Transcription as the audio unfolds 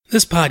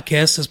This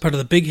podcast is part of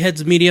the Big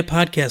Heads Media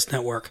Podcast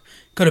Network.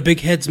 Go to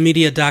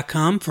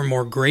bigheadsmedia.com for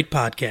more great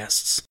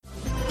podcasts.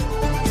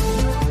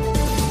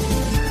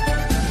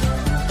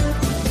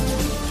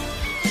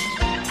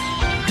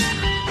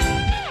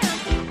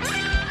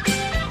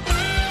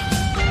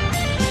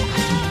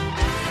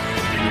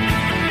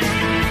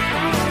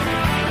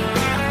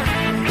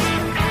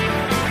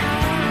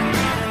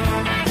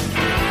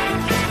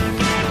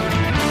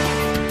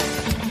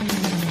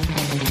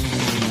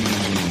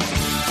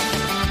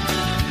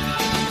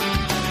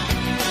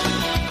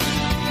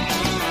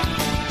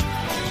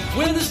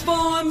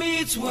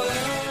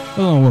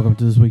 Hello and welcome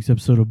to this week's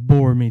episode of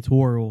Boar Meets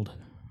World.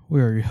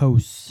 We are your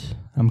hosts.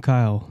 I'm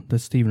Kyle.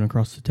 That's Steven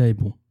across the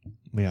table.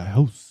 May I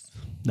host?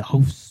 The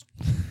host.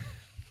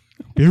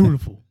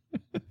 Beautiful.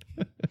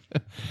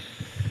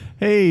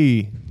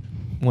 Hey,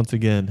 once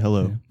again,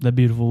 hello. Yeah, that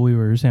beautiful. We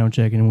were sound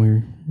checking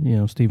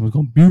and Steven was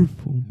going,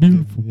 beautiful,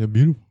 beautiful. Yeah,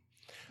 beautiful.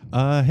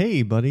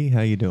 Hey, buddy,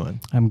 how you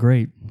doing? I'm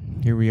great.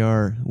 Here we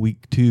are,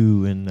 week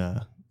 2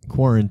 in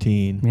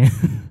quarantine, Yeah.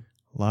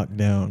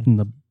 lockdown. In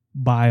the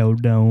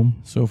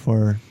biodome. So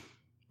far,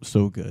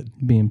 so good.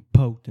 Being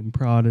poked and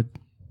prodded.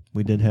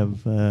 We did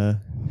have an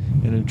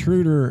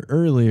intruder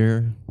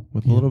earlier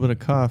with a little bit of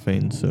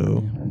coughing,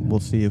 so we'll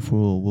see if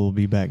we'll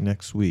be back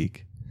next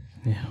week.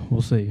 Yeah,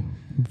 we'll see.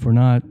 If we're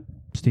not,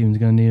 Steven's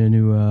going to need a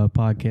new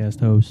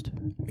podcast host.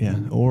 Yeah,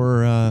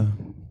 or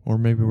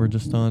maybe we're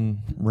just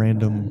on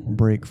random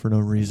break for no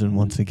reason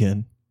once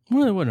again.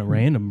 Well, it wasn't a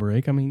random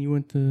break. I mean, you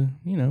went to,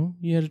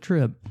 you had a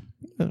trip.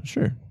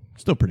 Sure.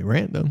 Still pretty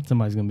random.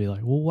 Somebody's going to be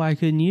like, well, why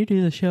couldn't you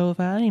do the show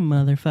without any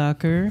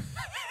motherfucker?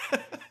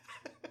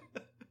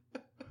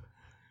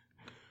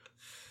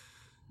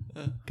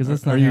 Because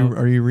that's not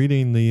Are you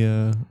reading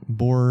the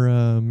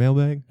Boar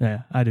mailbag?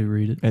 Yeah, I do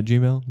read it. At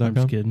gmail.com? I'm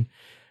just kidding.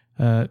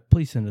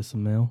 Please send us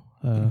some mail.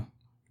 Yeah.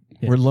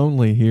 We're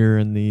lonely here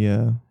in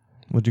the,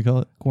 what'd you call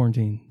it?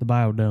 Quarantine. The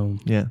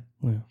biodome. Yeah.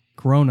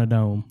 Corona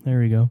dome. There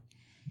we go.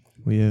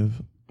 We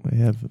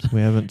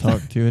haven't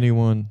talked to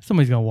anyone.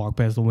 Somebody's going to walk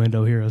past the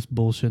window, hear us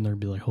bullshit, and they'll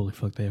be like, holy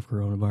fuck, they have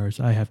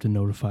coronavirus. I have to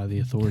notify the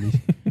authorities.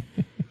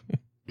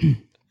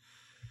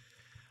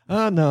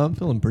 No, I'm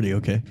feeling pretty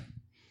okay.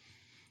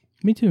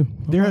 Me too.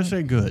 Dare I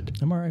say good?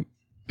 I'm all right.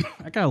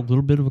 I got a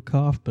little bit of a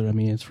cough, but I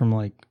mean, it's from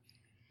like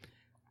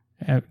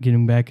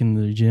getting back into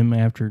the gym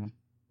after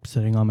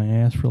sitting on my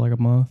ass for like a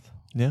month.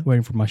 Yeah.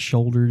 Waiting for my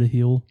shoulder to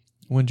heal.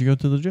 When'd you go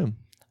to the gym?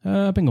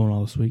 I've been going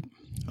all this week.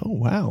 Oh,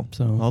 wow.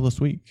 So all this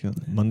week?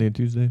 Monday and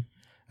Tuesday?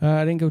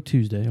 I didn't go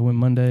Tuesday. I went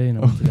Monday and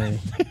I went today.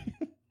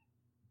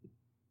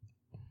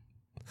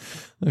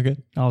 Okay.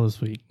 All this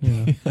week.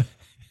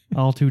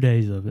 All 2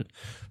 days of it.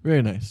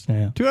 Very nice.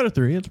 Yeah. 2 out of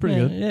 3. It's pretty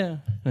good.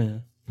 Yeah.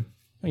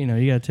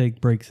 You got to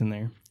take breaks in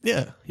there.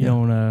 Yeah. You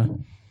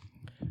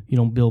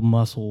don't build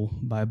muscle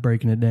by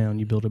breaking it down.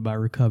 You build it by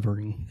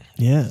recovering.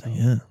 Yeah.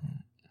 Yeah.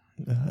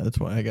 That's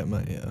why I got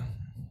my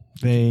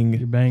Bang.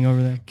 Your Bang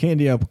over there?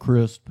 Candy apple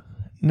crisp.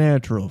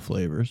 Natural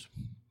flavors.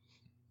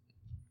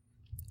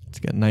 It's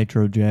got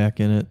Nitro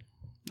Jack in it.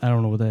 I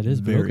don't know what that is.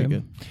 Very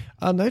good.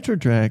 Nitro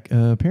Jack,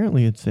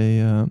 apparently it's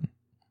a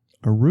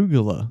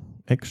arugula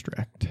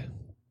extract.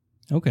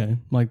 Okay.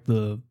 Like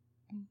the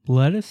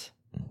lettuce?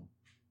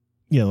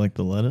 Yeah, like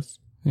the lettuce.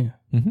 Yeah.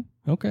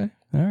 Mm-hmm. Okay.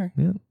 All right.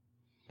 Yeah.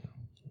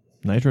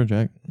 Nitro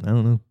Jack. I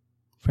don't know.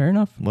 Fair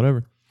enough.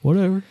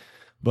 Whatever.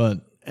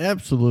 But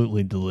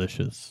absolutely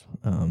delicious.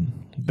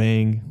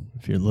 Bang,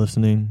 if you're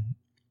listening.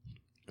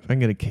 If I can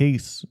get a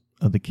case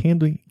of the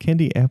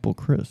candy apple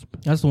crisp.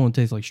 That's the one that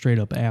tastes like straight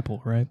up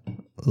apple, right?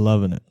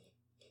 Loving it.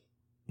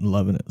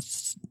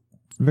 It's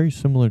very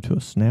similar to a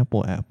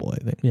Snapple apple, I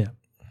think. Yeah.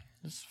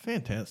 It's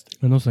fantastic.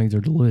 And those things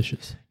are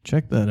delicious.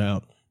 Check that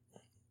out.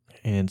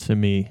 And send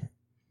me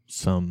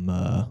some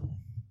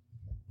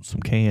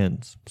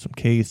cans, some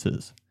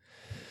cases.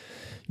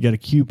 You got a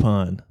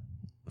coupon.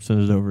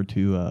 Send it over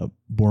to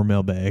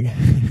boarmailbag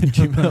at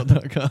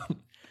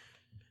gmail.com.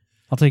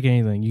 I'll take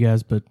anything, you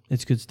guys, but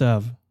it's good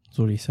stuff. That's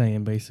what he's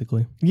saying,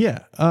 basically. Yeah.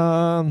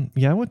 I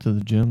went to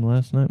the gym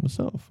last night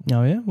myself.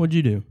 Oh, yeah? What'd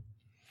you do?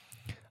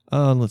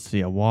 Let's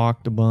see. I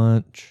walked a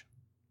bunch.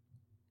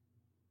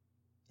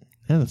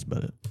 Yeah, that's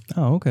about it.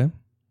 Oh, okay.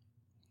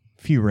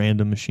 A few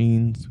random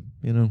machines,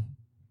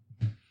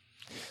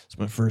 It's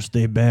my first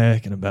day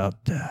back in about,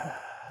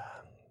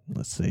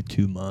 let's say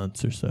 2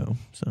 months or so.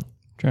 So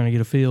trying to get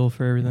a feel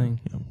for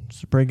everything.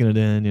 Just breaking it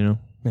in,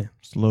 Yeah.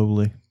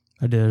 slowly.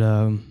 I did.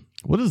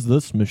 What is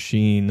this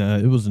machine?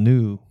 It was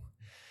new.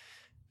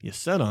 You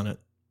set on it.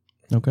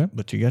 Okay.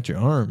 But you got your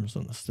arms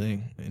on this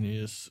thing, and you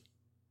just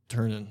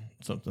turning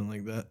something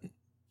like that.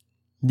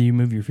 Do you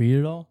move your feet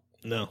at all?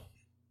 No.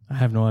 I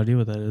have no idea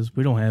what that is.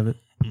 We don't have it.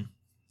 It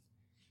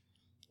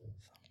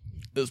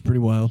was pretty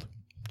wild.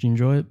 Did you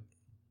enjoy it?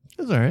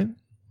 It was all right.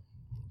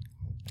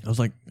 I was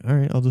like, all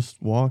right, I'll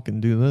just walk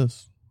and do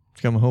this.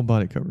 It's got my whole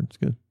body covered. It's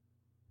good.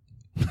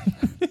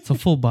 It's a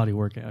full body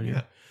workout.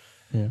 Yeah.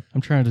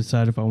 I'm trying to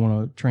decide if I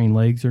want to train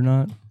legs or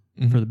not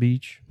for the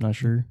beach. Not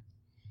sure.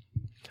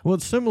 Well,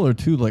 it's similar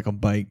to like a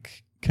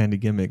bike kind of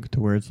gimmick to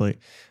where it's like,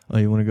 oh,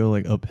 you want to go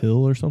like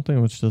uphill or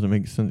something, which doesn't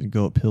make sense to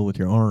go uphill with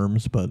your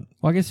arms, but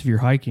Well, I guess if you're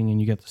hiking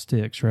and you got the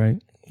sticks,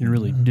 right? You're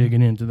really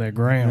digging into that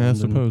ground. yeah, I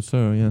suppose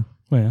so, yeah.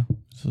 Well,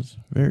 This is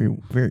a very,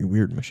 very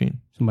weird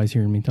machine. somebody's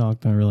hearing me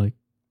talk, and they're like,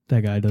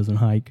 that guy doesn't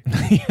hike.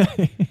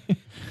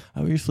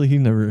 Obviously, he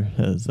never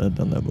has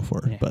done that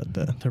before, Yeah. but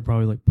They're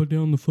probably like, put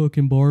down the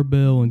fucking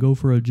barbell and go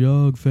for a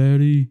jog,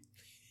 fatty.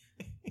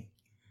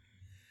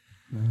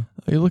 No.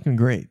 you're looking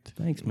great.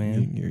 Thanks,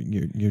 man.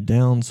 You're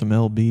down some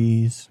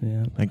lbs,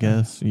 Yeah. I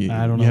guess.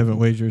 I don't know. You haven't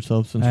weighed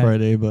yourself since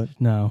Friday, but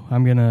No,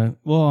 I'm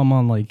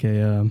on like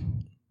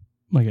an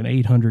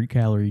 800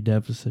 calorie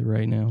deficit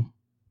right now.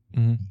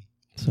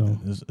 So,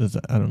 is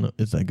that, I don't know.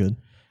 Is that good?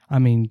 I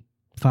mean,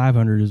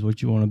 500 is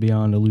what you want to be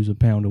on to lose a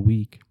pound a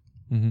week.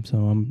 Mm-hmm. So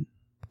I'm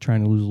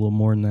trying to lose a little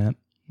more than that.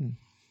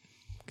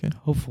 Okay.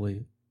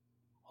 Hopefully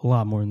a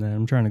lot more than that.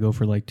 I'm trying to go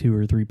for like 2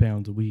 or 3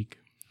 pounds a week.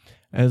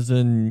 As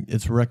in,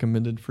 it's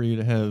recommended for you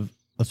to have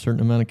a certain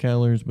amount of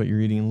calories, but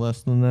you're eating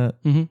less than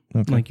that? Mm-hmm.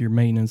 Okay. Like your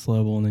maintenance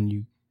level, and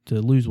then to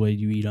lose weight,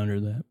 you eat under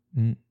that.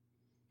 Mm-hmm.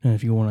 And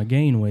if you want to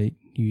gain weight,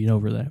 you eat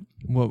over that.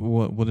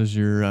 What is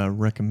your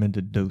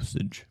recommended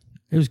dosage?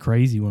 It was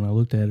crazy when I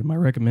looked at it. My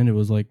recommended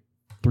was like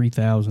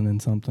 3,000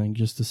 and something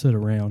just to sit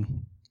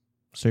around.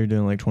 So you're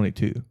doing like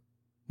 22?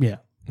 Yeah.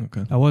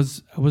 Okay. I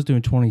was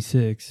doing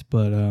 26,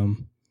 but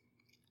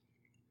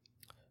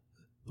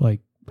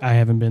like I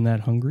haven't been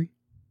that hungry.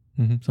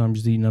 Mm-hmm. So I'm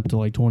just eating up to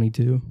like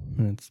 22,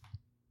 and it's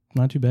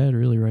not too bad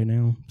really right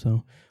now.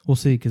 So we'll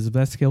see, because if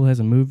that scale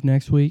hasn't moved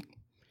next week,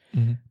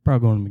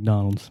 probably going to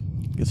McDonald's.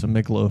 Get some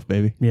McLoaf,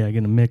 baby. Yeah,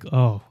 get a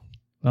McLoaf.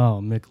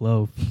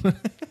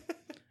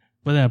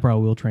 But then I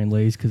probably will train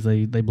Lay's because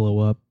they blow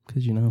up,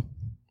 because, you know,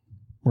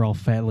 we're all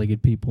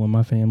fat-legged people in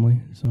my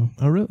family. So.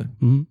 Oh, really?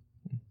 Mm-hmm.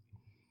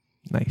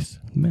 Nice.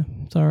 Yeah,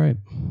 it's all right.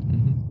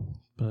 Mm-hmm.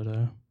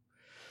 But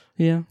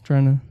yeah,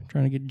 trying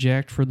to get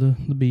jacked for the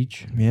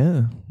beach.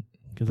 Yeah.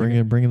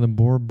 Bringing the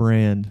Boar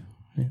brand.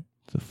 Yeah.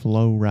 The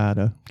Flow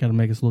Rider. Got to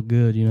make us look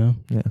good, you know.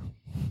 Yeah.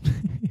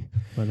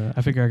 But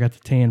I figure I got the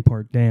tan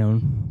part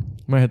down.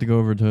 Might have to go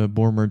over to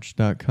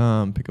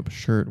boarmerch.com, pick up a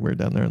shirt, wear it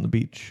down there on the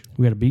beach.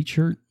 We got a beach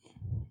shirt.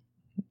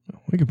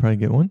 We could probably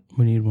get one.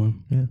 We need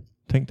one. Yeah.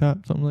 Tank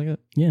top, something like that.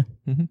 Yeah.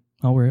 Mm-hmm.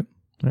 I'll wear it.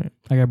 All right.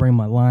 I got to bring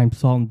my lime,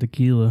 salt, and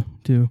tequila,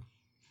 too.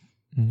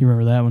 Mm-hmm. You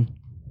remember that one?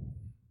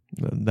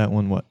 That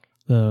one what?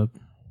 The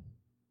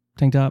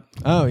tank top?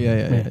 Oh,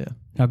 yeah.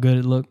 How good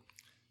it looked?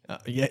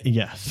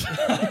 Yes.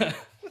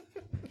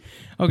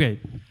 Okay.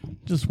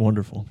 Just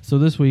wonderful. So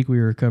this week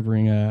we were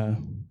covering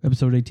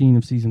episode 18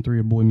 of season 3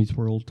 of Boy Meets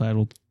World,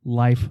 titled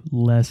Life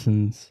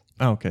Lessons.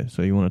 Oh, okay.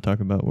 So you want to talk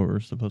about what we're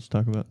supposed to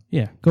talk about?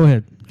 Yeah. Go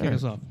ahead. Kick All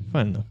us right. off.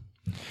 Fine,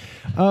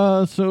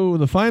 though. So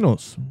the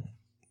finals.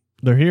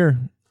 They're here.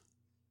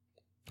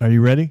 Are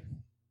you ready?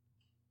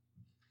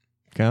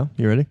 Cal,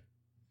 you ready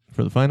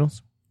for the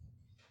finals?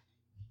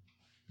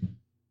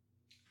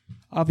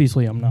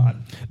 Obviously, I'm not.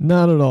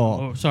 Not at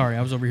all. Oh, sorry.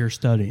 I was over here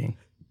studying.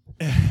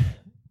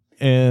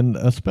 And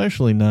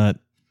especially not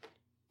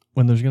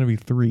when there's going to be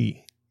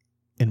 3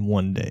 in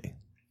one day.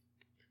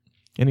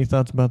 Any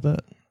thoughts about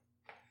that?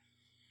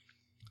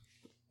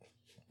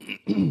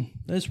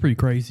 That's pretty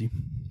crazy.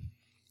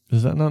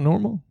 Is that not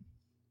normal?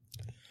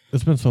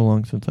 It's been so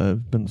long since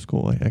I've been to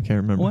school. I can't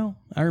remember. Well,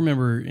 I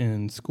remember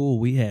in school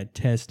we had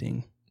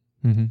testing,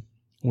 Mm-hmm.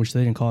 which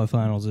they didn't call it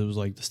finals. It was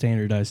like the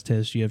standardized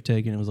test you have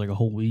taken. It was like a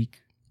whole week.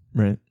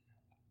 Right.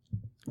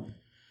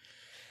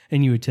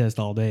 And you would test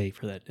all day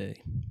for that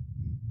day.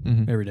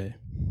 Mm-hmm. Every day.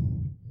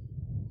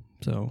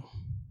 So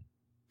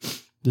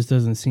this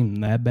doesn't seem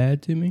that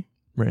bad to me.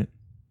 Right.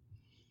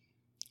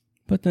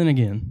 But then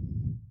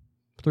again,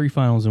 3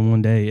 finals in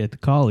one day at the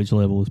college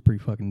level is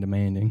pretty fucking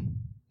demanding.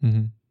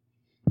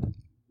 Mm-hmm.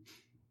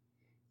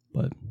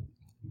 But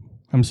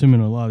I'm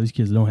assuming a lot of these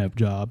kids don't have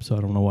jobs, so I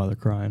don't know why they're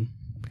crying.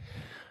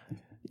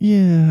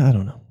 Yeah, I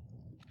don't know.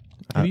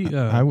 Have you,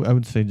 I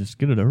would say just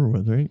get it over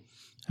with, right?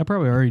 I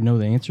probably already know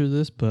the answer to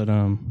this, but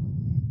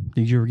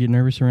did you ever get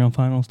nervous around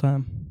finals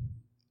time?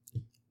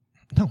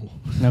 No.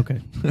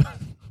 Okay.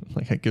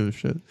 Like I give a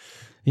shit.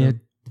 Yeah.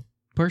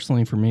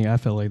 Personally, for me, I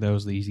felt like that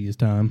was the easiest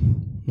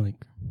time. Like,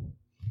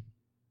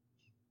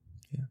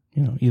 yeah.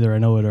 You know, either I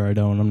know it or I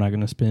don't. I'm not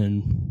going to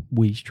spend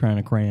weeks trying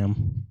to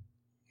cram.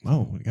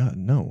 Oh, my God,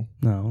 no.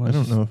 No. I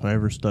don't know if I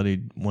ever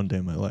studied one day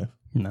in my life,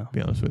 No. to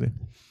be honest with you.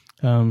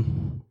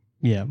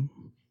 Yeah.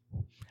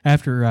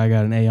 After I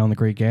got an A on The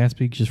Great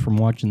Gatsby, just from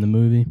watching the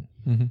movie,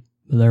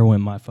 there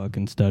went my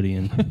fucking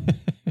studying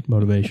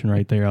motivation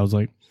right there. I was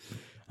like,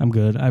 I'm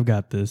good. I've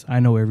got this. I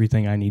know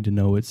everything I need to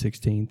know at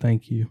 16.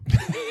 Thank you.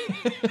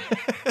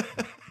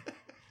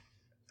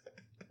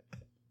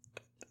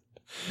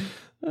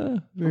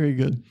 Very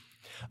good.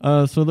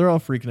 So they're all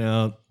freaking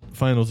out.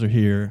 Finals are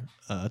here.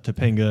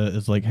 Topanga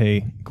is like,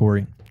 hey,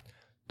 Cory,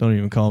 don't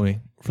even call me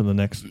for the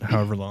next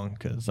however long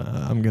because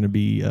I'm going to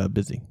be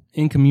busy.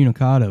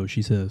 Incommunicado,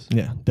 she says.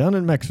 Yeah, down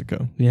in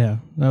Mexico. Yeah,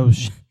 that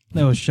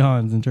was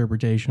Sean's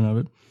interpretation of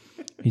it.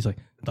 He's like,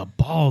 the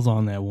balls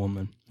on that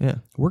woman. Yeah.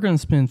 We're going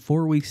to spend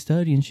 4 weeks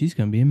studying. She's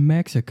going to be in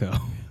Mexico.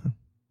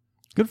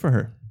 Good for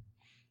her.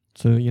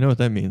 So you know what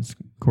that means.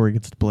 Cory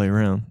gets to play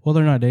around. Well,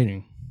 they're not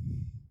dating.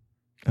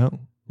 Oh.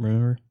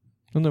 Remember?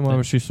 Well, then why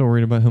was she so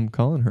worried about him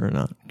calling her or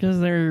not? Because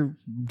they're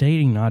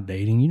dating, not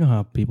dating. You know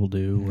how people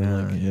do.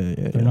 Where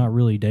they're not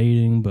really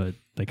dating, but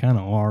they kind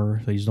of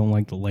are. They just don't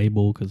like the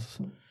label because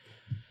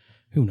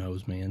who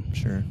knows, man.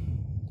 Sure.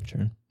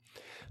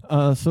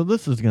 So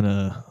this is going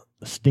to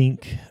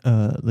stink,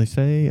 they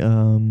say.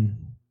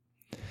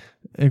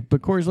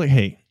 But Cory's like,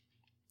 hey,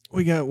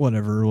 we got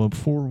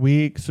 4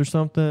 weeks or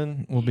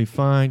something. We'll be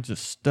fine.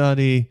 Just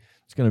study.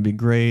 It's going to be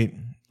great.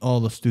 All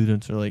the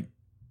students are like,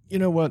 you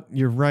know what?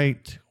 You're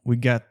right. We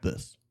got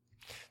this.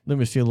 Then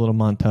we see a little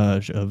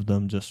montage of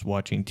them just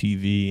watching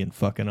TV and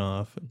fucking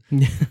off.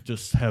 And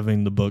just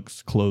having the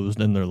books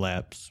closed in their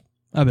laps.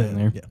 I've been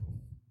there. Yeah.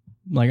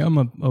 Like, I'm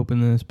going to open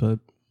this, but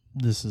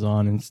this is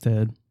on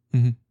instead.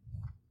 Mm-hmm.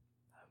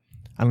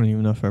 I don't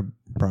even know if I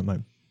brought my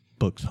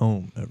books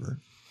home ever.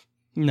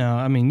 No,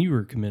 I mean, you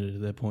were committed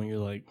at that point. You're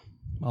like,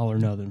 all or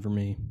nothing for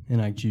me.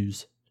 And I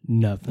choose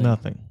nothing.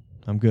 Nothing.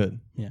 I'm good.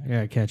 Yeah, I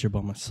got to catch up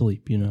on my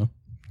sleep, you know.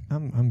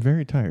 I'm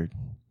very tired.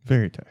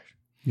 Very tired.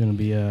 Going to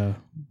be,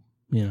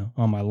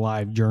 on my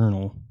live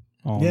journal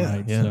all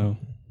night. Yeah. So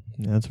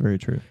yeah, that's very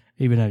true.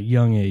 Even at a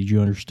young age,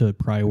 you understood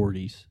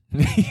priorities.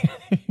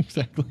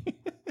 Exactly.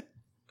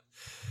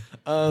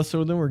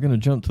 So then we're going to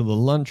jump to the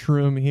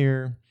lunchroom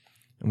here.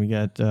 And we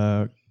got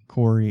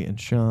Cory and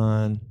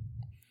Sean.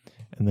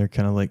 And they're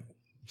kind of like,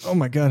 oh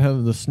my God, how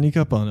did this sneak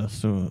up on us?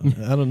 So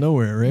out of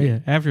nowhere, right? Yeah.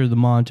 After the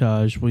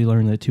montage, we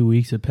learned that 2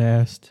 weeks had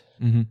passed.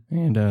 Mm-hmm.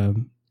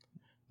 And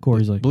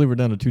Cory's like, I believe we're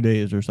down to 2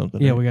 days or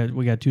something. yeah, right?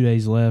 we got 2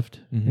 days left.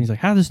 Mm-hmm. And he's like,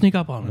 how did this sneak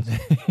up on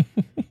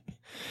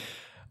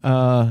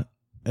us?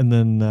 And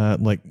then,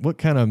 what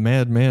kind of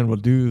madman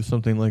would do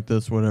something like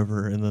this,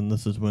 whatever? And then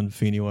this is when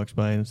Feeney walks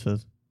by and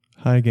says,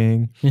 hi,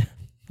 gang. Yeah.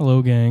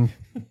 Hello, gang.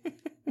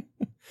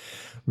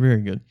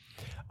 Very good.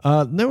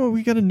 Then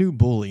we got a new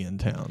bully in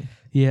town.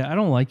 Yeah, I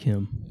don't like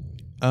him.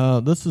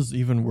 This is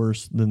even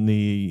worse than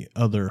the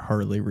other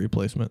Harley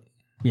replacement.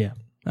 Yeah.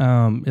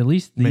 At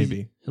least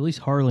maybe. At least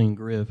Harley and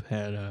Griff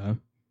had,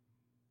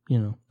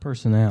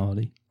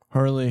 personality.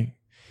 Harley,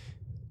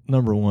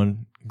 number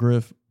one.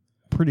 Griff,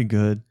 pretty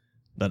good.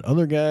 That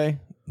other guy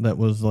that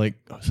was like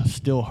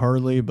still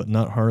Harley but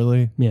not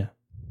Harley. Yeah.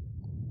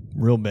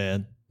 Real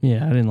bad.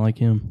 Yeah, I didn't like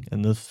him.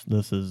 And this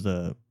is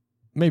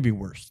maybe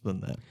worse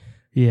than that.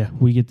 Yeah,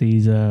 we get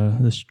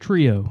this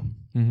trio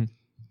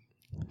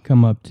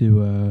come up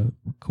to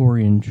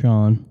Cory and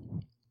Sean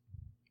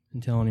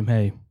and telling him,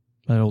 hey,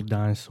 that old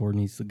dinosaur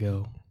needs to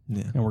go.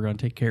 Yeah. And we're going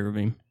to take care of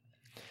him.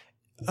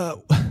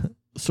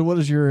 So what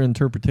is your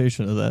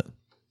interpretation of that?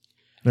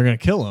 They're going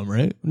to kill him,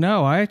 right?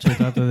 No, I actually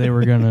thought that they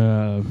were going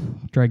to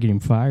try to get him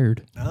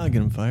fired. I'll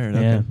get him fired.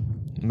 Yeah. Okay.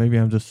 Maybe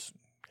I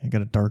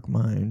got a dark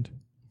mind.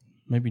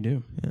 Maybe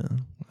do. Yeah.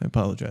 I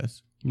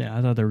apologize. Yeah,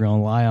 I thought they were going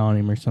to lie on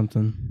him or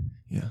something.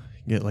 Yeah.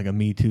 Get like a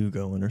Me Too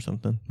going or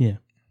something. Yeah.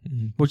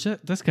 Mm-hmm. Which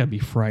that's got to be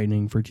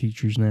frightening for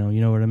teachers now.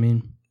 You know what I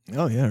mean?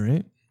 Oh, yeah,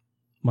 right?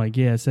 Like,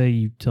 yeah, say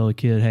you tell a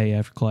kid, hey,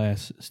 after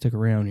class, stick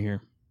around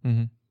here.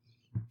 Mm-hmm.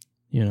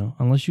 You know,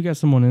 unless you got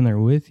someone in there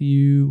with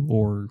you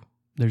or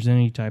there's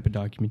any type of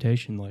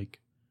documentation, like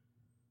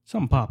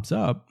something pops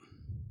up.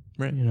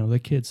 Right. You know, the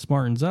kid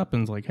smartens up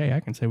and is like, hey,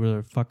 I can say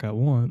whatever the fuck I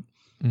want.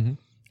 Mm-hmm.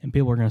 And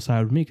people are going to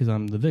side with me because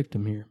I'm the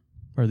victim here,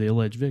 or the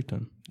alleged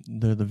victim.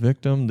 They're the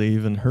victim. They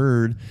even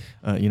heard,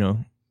 they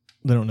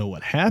don't know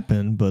what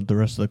happened, but the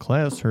rest of the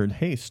class heard,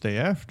 hey, stay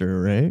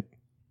after, right?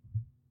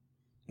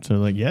 So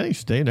like, yeah, he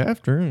stayed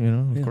after,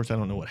 Of course, I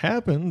don't know what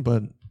happened,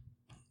 but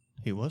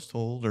he was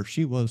told, or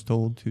she was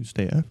told to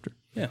stay after.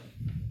 Yeah.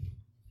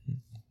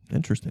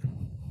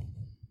 Interesting.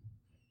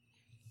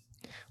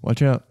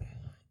 Watch out.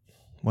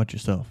 Watch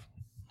yourself,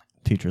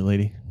 teacher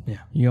lady. Yeah.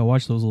 You got to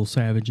watch those little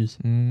savages.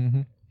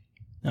 Mm-hmm.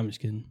 I'm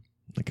just kidding.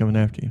 They're coming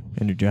after you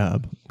and your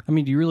job. I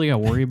mean, do you really got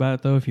to worry about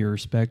it, though, if you're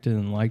respected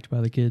and liked by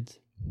the kids?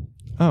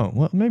 Oh,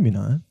 well, maybe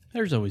not.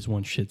 There's always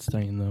one shit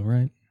stain, though,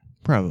 right?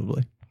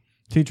 Probably.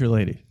 Teacher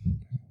lady,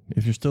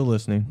 if you're still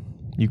listening,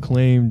 you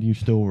claimed you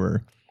still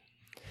were.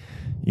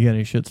 You got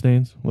any shit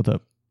stains? What's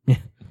up? Yeah.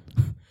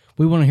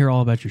 We want to hear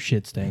all about your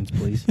shit stains,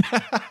 please.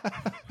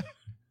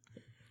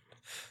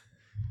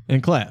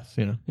 In class,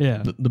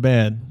 Yeah. The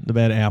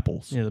bad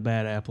apples. Yeah, the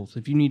bad apples.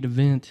 If you need to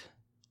vent,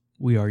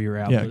 we are your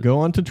outlet. Yeah, go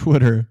onto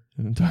Twitter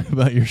and talk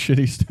about your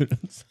shitty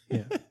students.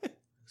 Yeah.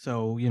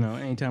 So,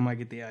 anytime I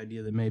get the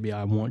idea that maybe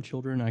I want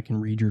children, I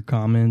can read your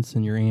comments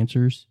and your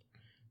answers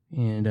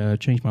and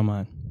change my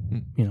mind.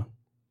 Yeah.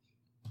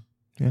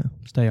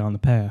 Stay on the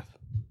path.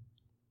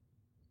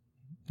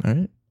 All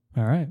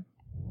right.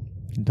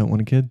 You don't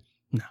want a kid?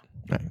 No.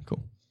 All right,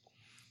 cool.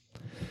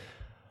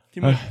 Too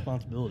much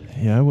responsibility.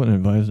 Yeah, I wouldn't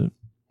advise it.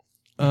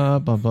 Blah,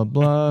 blah,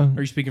 blah.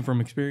 Are you speaking from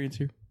experience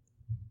here?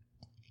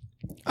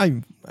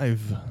 I've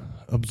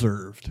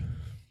observed.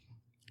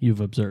 You've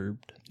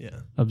observed.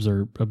 Yeah.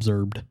 Observed.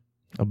 Observed.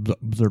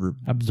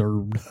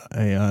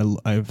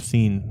 I've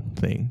seen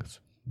things.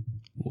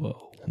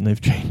 Whoa. And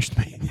they've changed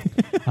me.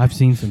 I've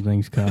seen some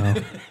things,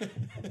 Kyle.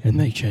 And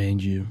they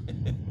change you.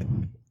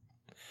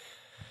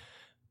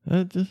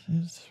 It just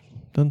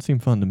doesn't seem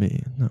fun to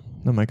me. No,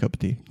 not my cup of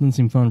tea. Doesn't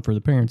seem fun for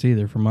the parents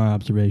either, from my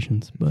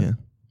observations. But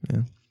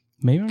Yeah.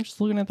 maybe I'm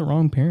just looking at the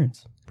wrong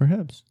parents.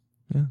 Perhaps.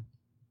 Yeah.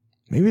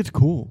 Maybe it's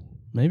cool.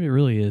 Maybe it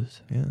really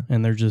is. Yeah.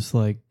 And they're just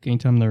like,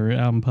 anytime they're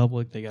out in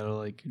public, they gotta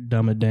like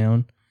dumb it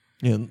down.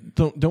 Yeah.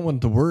 Don't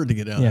want the word to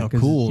get out how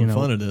cool and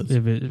fun it is.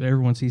 If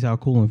everyone sees how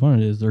cool and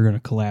fun it is, they're gonna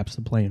collapse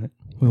the planet.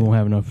 We won't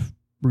have enough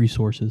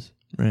resources.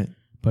 Right.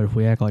 But if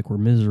we act like we're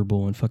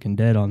miserable and fucking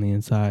dead on the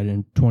inside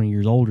and 20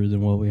 years older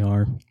than what we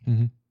are,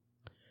 mm-hmm.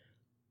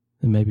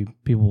 then maybe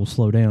people will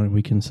slow down and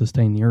we can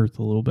sustain the earth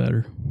a little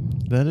better.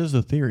 That is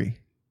a theory.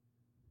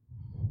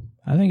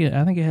 I think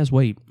it has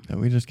weight. That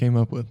we just came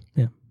up with.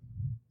 Yeah.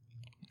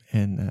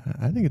 And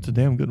I think it's a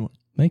damn good one.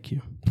 Thank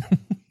you.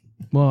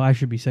 Well, I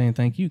should be saying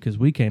thank you because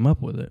we came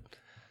up with it.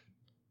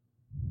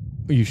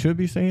 You should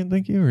be saying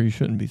thank you, or you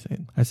shouldn't be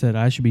saying? I said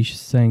I should be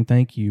saying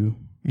thank you.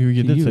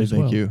 You did say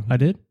thank you. I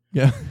did?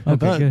 Yeah.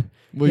 Okay, good.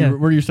 Well, yeah.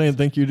 were you saying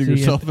thank you to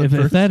yourself at if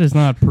first? If that is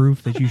not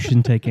proof that you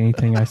shouldn't take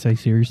anything I say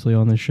seriously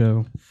on this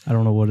show, I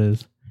don't know what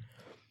is.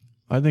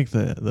 I think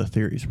the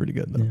theory is pretty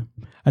good, though.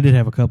 Yeah. I did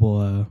have a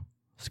couple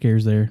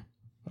scares there.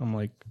 I'm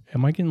like,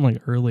 am I getting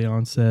like early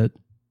onset,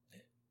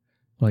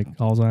 like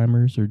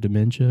Alzheimer's or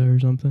dementia or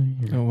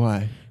something? Oh,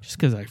 why? Just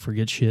because I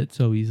forget shit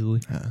so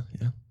easily.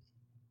 Yeah.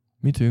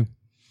 Me too.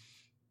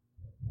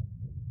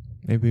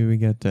 Maybe we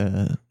got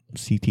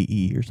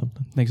CTE or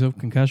something. Think so?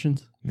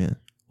 Concussions? Yeah.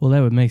 Well,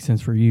 that would make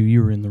sense for you.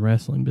 You were in the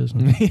wrestling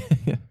business.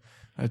 Yeah.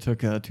 I took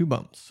 2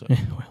 bumps. So.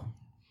 Yeah, well,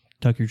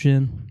 tuck your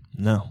chin.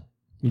 No.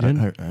 You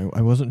didn't?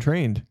 I wasn't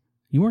trained.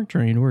 You weren't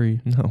trained, were you?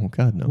 No,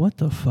 God, no. What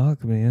the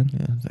fuck, man?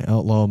 Yeah, the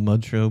outlaw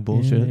mud show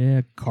bullshit.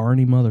 Yeah,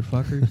 carny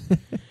motherfuckers.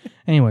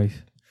 Anyways,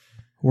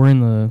 we're in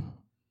the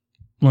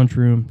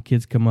lunchroom.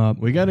 Kids come up.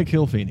 We got to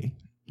kill Feeney.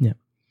 Yeah.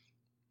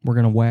 We're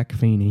going to whack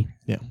Feeney.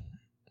 Yeah.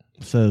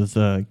 Says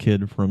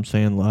kid from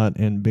Sandlot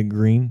and Big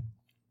Green.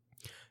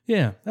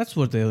 Yeah, that's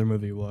what the other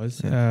movie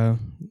was. Yeah.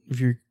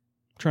 If you're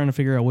trying to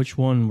figure out which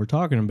one we're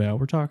talking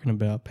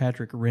about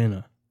Patrick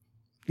Renna.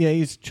 Yeah,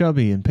 he's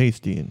chubby and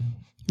pasty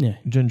and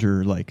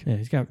ginger-like. Yeah,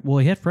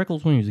 he had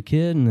freckles when he was a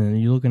kid, and then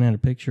you're looking at a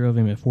picture of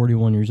him at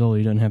 41 years old,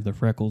 he doesn't have the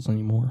freckles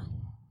anymore.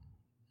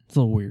 It's a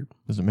little weird.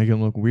 Does it make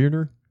him look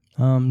weirder?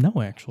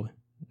 No, actually.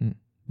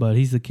 But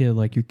he's the kid,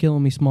 like, you're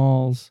killing me,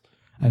 Smalls.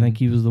 I think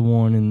he was the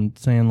one in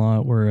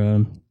Sandlot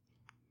where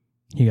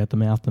he got the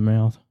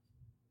mouth-to-mouth.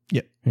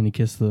 Yeah. And he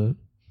kissed the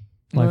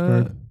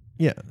lifeguard.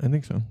 Yeah, I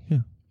think so. Yeah.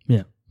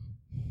 Yeah.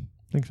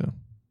 I think so.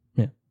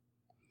 Yeah.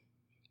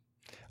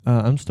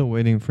 I'm still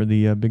waiting for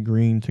the Big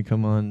Green to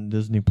come on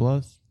Disney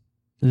Plus.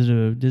 Is it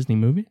a Disney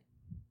movie?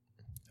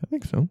 I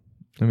think so.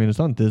 I mean, it's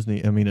on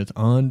Disney. I mean, it's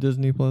on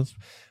Disney Plus,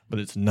 but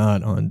it's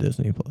not on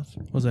Disney Plus.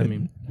 What does that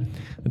mean?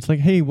 It's like,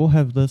 hey, we'll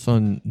have this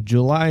on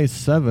July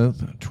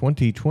 7th,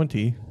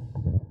 2020.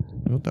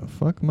 What the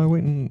fuck am I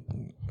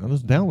waiting? I'll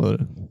just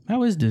download it.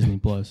 How is Disney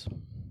Plus?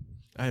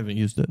 I haven't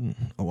used it in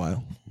a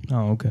while.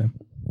 Oh, okay.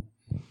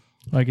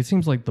 Like, it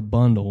seems like the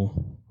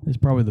bundle is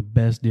probably the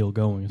best deal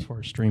going as far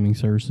as streaming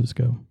services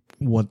go.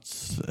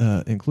 What's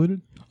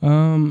included?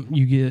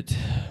 You get,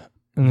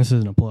 and this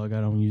isn't a plug,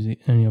 I don't use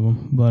any of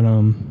them, but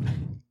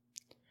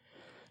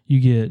you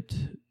get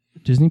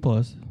Disney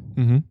Plus,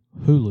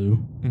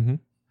 Hulu,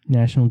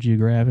 National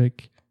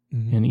Geographic,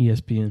 and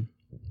ESPN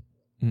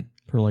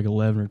for like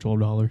 $11 or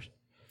 $12.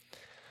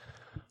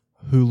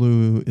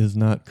 Hulu is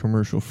not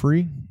commercial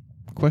free?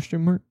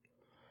 Question mark?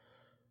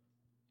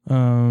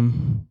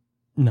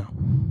 No.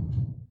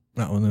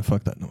 Oh, well, then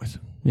fuck that noise.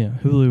 Yeah,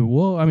 Hulu.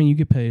 Well, I mean, you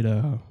get paid.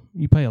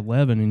 You pay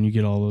 $11 and you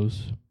get all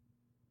those.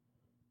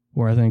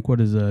 Or I think what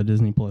is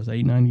Disney Plus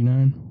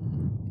 $8.99?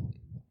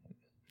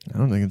 I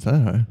don't think it's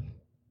that high.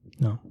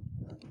 No,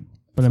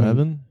 but 7, I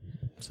mean,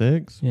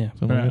 6. Yeah,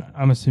 something but like that.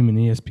 I'm assuming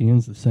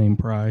ESPN's the same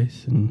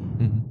price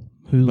and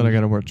Hulu. But I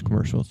gotta watch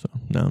commercials, so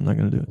no, I'm not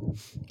gonna do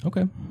it.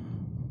 Okay.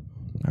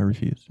 I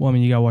refuse. Well, I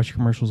mean, you gotta watch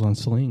commercials on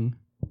Sling.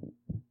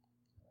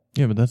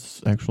 Yeah, but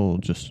that's actual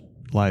just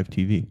live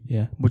TV.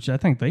 Yeah, which I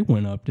think they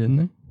went up, didn't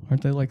they?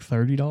 Aren't they like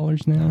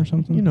 $30 now or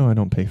something? You know, I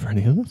don't pay for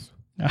any of this.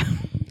 Why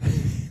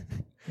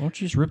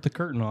don't you just rip the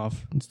curtain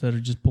off instead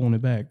of just pulling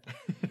it back?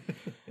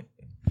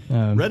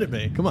 Reddit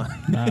Bay, come on.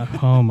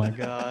 Oh my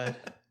God.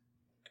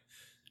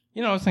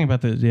 You know, I was thinking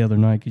about that the other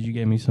night because you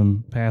gave me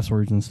some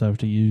passwords and stuff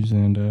to use,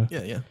 and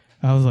Yeah.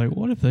 I was like,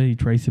 what if they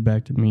trace it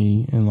back to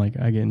me and like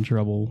I get in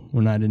trouble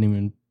when I didn't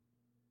even,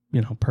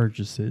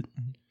 purchase it?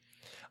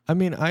 I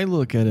mean, I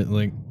look at it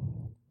like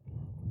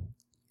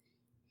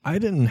I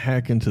didn't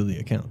hack into the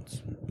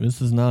accounts.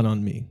 This is not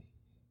on me.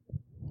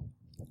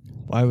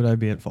 Why would I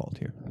be at fault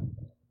here?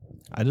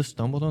 I just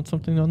stumbled on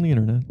something on the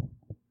internet.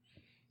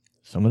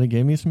 Somebody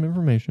gave me some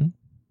information.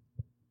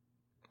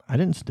 I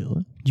didn't steal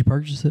it. Did you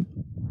purchase it?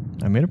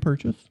 I made a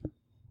purchase.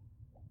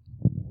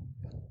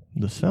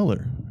 The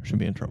seller should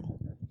be in trouble.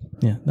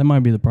 Yeah, that might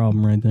be the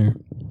problem right there.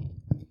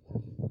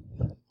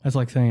 That's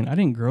like saying, I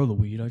didn't grow the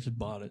weed, I just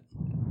bought it.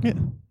 Yeah,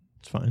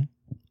 it's fine.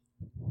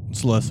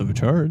 It's less of a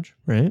charge,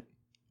 right?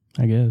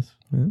 I guess.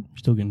 Yeah. You're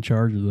still getting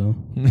charged, though.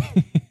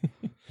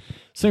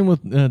 Same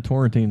with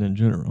torrenting in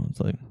general. It's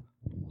like,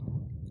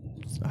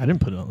 I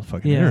didn't put it on the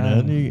fucking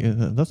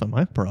internet. That's not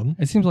my problem.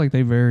 It seems like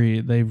they've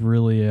really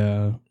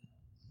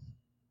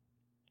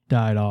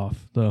died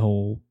off the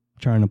whole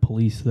trying to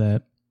police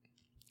that.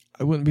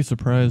 I wouldn't be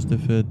surprised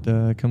if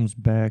it comes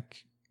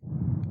back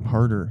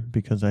harder,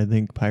 because I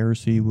think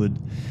piracy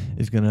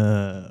is going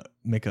to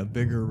make a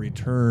bigger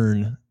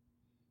return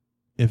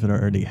if it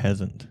already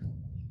hasn't.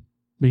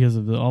 Because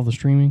of all the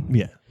streaming?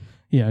 Yeah.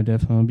 Yeah,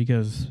 definitely.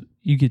 Because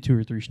you get 2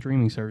 or 3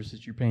 streaming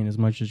services, you're paying as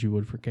much as you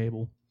would for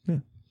cable. Yeah.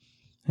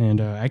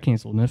 And I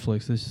canceled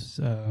Netflix this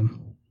a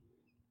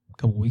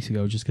couple weeks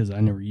ago just because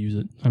I never use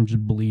it. I'm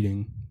just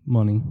bleeding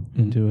money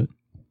into it.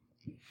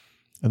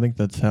 I think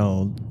that's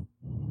how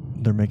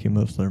they're making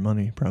most of their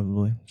money,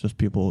 probably. Just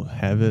people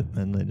have it,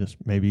 and they just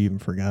maybe even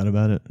forgot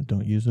about it and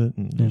don't use it,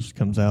 and it just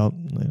comes out,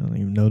 and they don't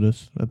even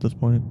notice at this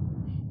point.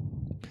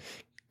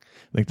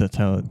 I think that's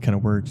how it kind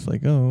of works.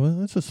 Like, oh,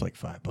 well, it's just like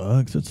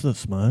 $5. It's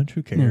this much.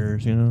 Who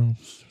cares? You know,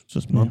 it's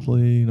just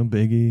monthly, no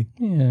biggie.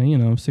 Yeah, you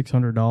know,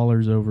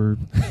 $600 over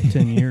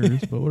 10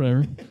 years, but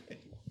whatever.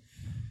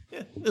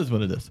 Yeah, it is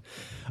what it is.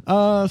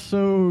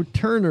 So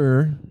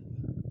Turner,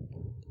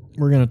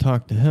 we're going to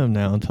talk to him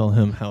now and tell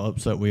him how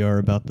upset we are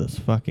about this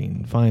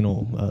fucking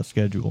final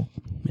schedule.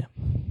 Yeah.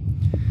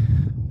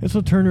 And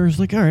so Turner's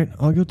like, all right,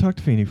 I'll go talk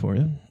to Feeney for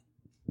you.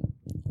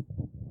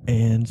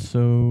 And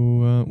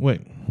so,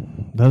 wait.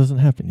 That doesn't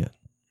happen yet.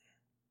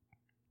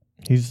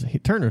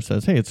 Turner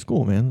says, hey, it's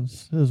school, man.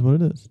 This is what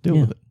it is.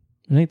 Deal with it.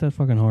 It ain't that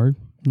fucking hard.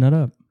 Nut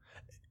up.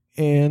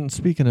 And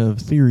speaking of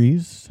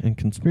theories and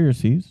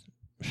conspiracies,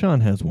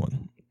 Sean has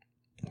one.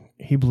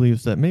 He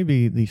believes that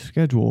maybe the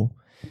schedule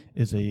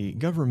is a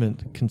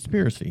government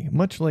conspiracy,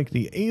 much like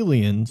the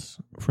aliens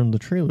from the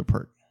trailer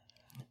park.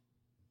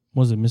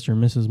 Was it Mr.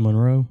 and Mrs.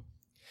 Monroe?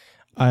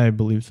 I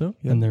believe so.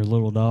 Yeah. And their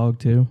little dog,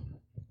 too?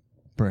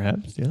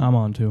 Perhaps, yeah. I'm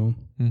on to them.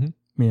 Mm-hmm.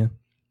 Yeah.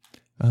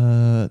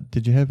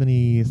 Did you have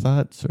any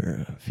thoughts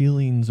or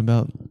feelings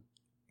about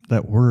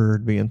that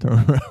word being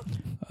thrown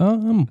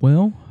around?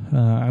 Well,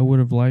 I would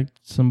have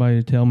liked somebody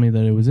to tell me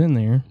that it was in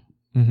there.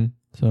 Mm-hmm.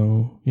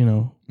 So, you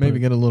know. Maybe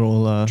get a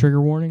little...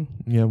 trigger warning?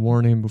 Yeah,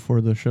 warning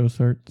before the show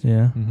starts.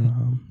 Yeah.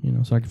 Mm-hmm. You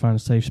know, so I could find a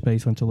safe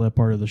space until that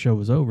part of the show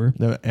was over.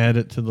 Add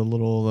it to the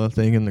little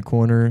thing in the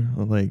corner,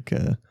 like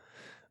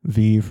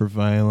V for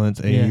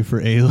violence, A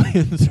for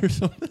aliens or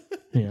something.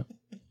 Yeah.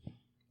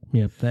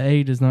 Yeah, the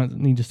A does not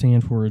need to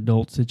stand for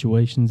adult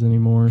situations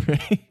anymore.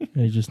 Right.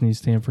 It just needs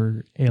to stand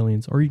for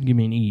aliens. Or you can give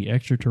me an E,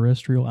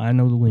 extraterrestrial. I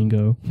know the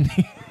lingo.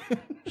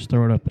 Just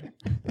throw it up there.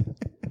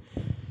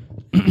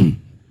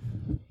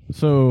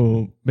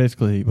 So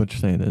basically, what you're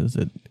saying is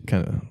it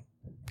kind of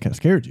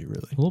scared you,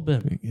 really. A little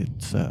bit.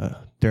 It's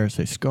dare I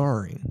say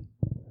scarring.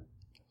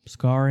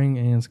 Scarring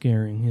and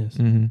scaring, yes.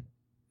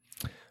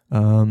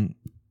 Mm-hmm.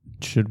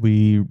 Should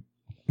we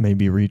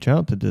maybe reach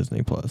out to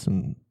Disney Plus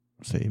and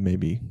say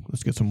maybe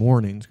let's get some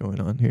warnings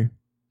going on here?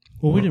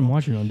 Well, we didn't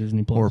watch it on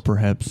Disney Plus. Or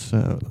perhaps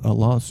a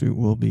lawsuit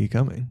will be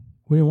coming.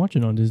 We didn't watch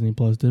it on Disney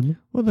Plus, did we?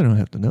 Well, they don't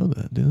have to know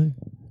that, do they?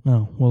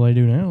 Oh, well, they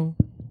do now.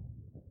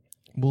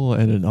 We'll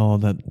edit all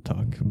that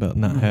talk about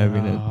not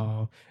having it.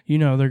 You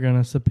know they're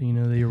gonna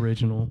subpoena the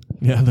original.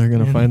 Yeah, they're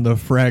gonna find the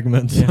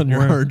fragments on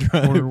your hard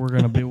drive. We're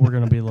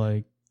gonna be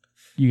like,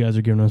 you guys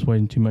are giving us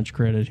way too much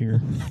credit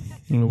here.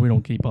 You know, we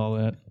don't keep all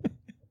that.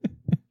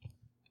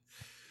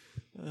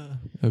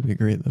 That'd be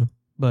great though.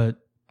 But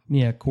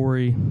yeah,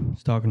 Cory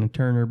is talking to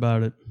Turner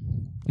about it.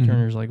 Mm-hmm.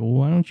 Turner's like, well,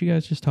 why don't you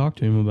guys just talk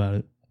to him about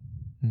it?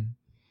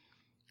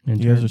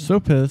 And you guys are so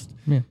pissed.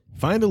 Yeah.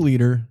 Find a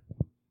leader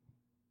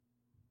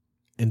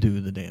and do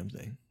the damn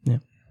thing. Yeah.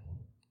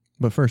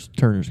 But first,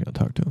 Turner's going to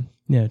talk to him.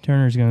 Yeah,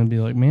 Turner's going to be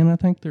like, man, I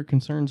think their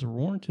concerns are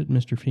warranted,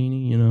 Mr.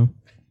 Feeney, you know.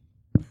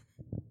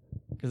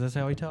 Because that's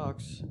how he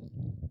talks.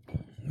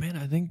 Man,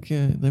 I think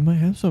they might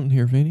have something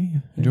here, Feeney.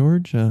 Yeah.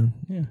 George.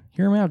 Yeah,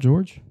 hear him out,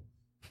 George.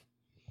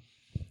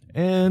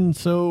 And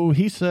so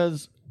he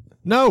says,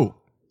 no.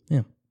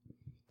 Yeah.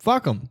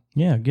 Fuck them.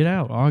 Yeah, get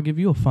out. I'll give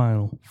you a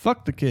final.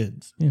 Fuck the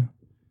kids. Yeah.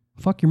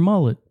 Fuck your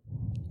mullet.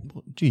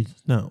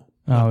 Jesus, no.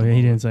 Oh, yeah,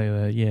 he didn't say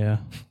that. Yeah.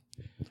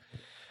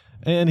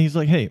 And he's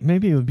like, hey,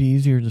 maybe it would be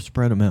easier to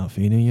spread them out,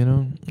 Feeney, you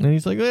know? And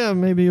he's like, yeah,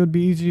 maybe it would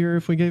be easier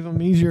if we gave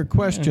them easier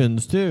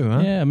questions, too, huh?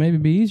 Yeah, maybe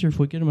it'd be easier if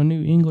we get them a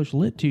new English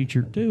lit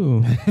teacher,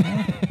 too.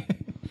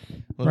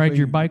 Ride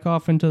your bike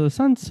off into the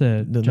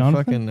sunset, the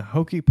Jonathan. fucking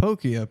hokey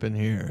pokey up in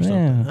here or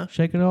something, huh?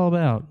 Shake it all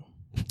about.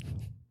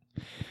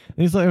 And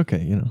he's like,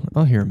 okay, you know,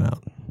 I'll hear him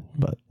out,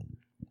 but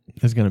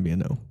it's going to be a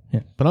no.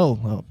 Yeah. But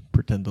I'll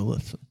pretend to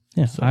listen.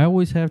 Yeah, so. I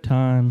always have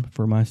time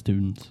for my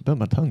students. Bit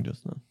my tongue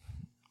just now.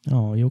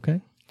 Oh, you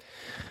okay?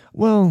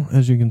 Well,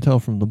 as you can tell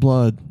from the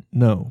blood,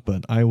 no,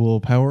 but I will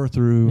power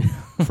through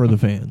for the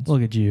fans.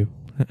 Look at you.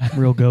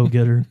 Real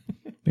go-getter.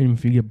 Even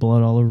if you get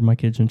blood all over my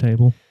kitchen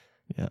table.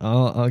 Yeah,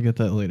 I'll get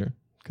that later,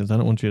 because I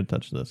don't want you to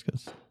touch this,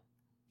 because,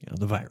 you know,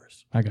 the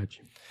virus. I got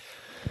you.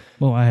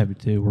 Well, I have it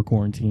too. We're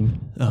quarantined.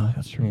 Oh,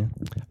 that's true.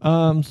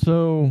 Yeah.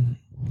 So,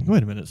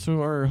 wait a minute.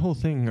 So our whole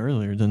thing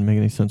earlier didn't make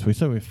any sense. We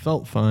said we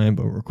felt fine,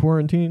 but we're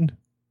quarantined.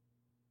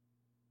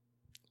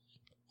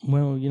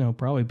 Well,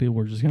 probably people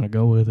were just going to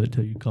go with it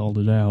till you called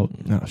it out.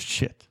 Oh,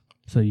 shit.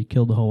 So you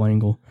killed the whole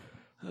angle.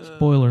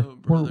 Spoiler,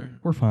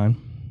 we're fine.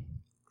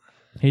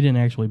 He didn't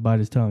actually bite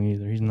his tongue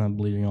either. He's not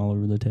bleeding all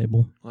over the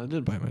table. Well, I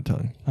did bite my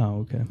tongue. Oh,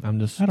 okay. I'm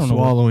just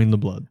swallowing the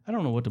blood. I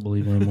don't know what to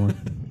believe anymore.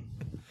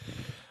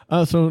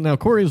 So now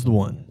Cory is the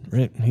one,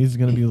 right? He's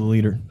going to be the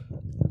leader.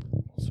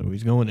 So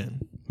he's going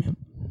in. Yep.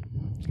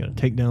 He's going to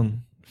take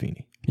down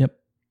Feeney. Yep.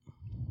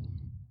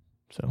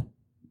 So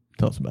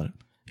tell us about it.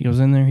 He goes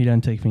in there. He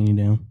doesn't take Feeney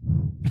down.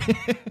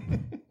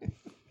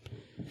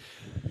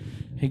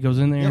 He goes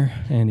in there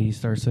and he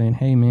starts saying,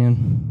 "Hey,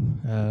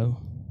 man,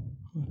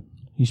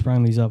 you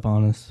sprung these up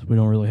on us. We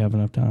don't really have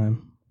enough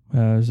time.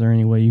 Is there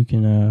any way you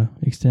can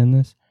extend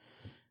this?"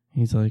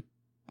 He's like,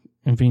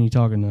 and Feeney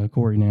talking to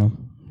Cory now.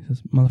 He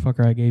says,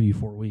 "Motherfucker, I gave you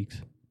 4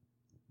 weeks.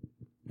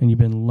 And you've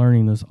been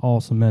learning this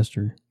all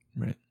semester.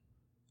 Right.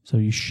 So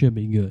you should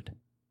be good."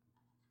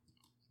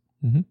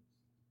 Mm-hmm.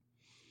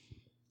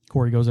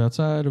 Cory goes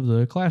outside of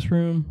the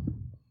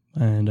classroom,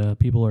 and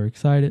people are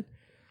excited.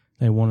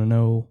 They want to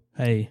know,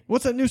 hey.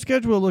 What's that new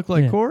schedule look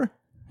like, Cory?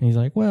 And he's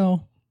like,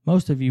 well,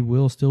 most of you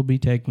will still be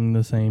taking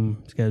the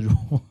same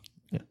schedule.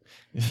 Yeah.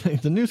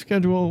 The new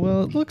schedule,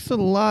 well, it looks a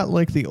lot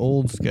like the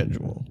old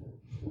schedule.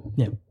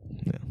 Yeah.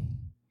 Yeah.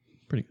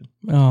 Pretty good.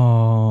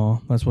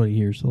 Oh, that's what he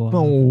hears a lot.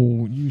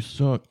 Oh, you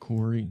suck,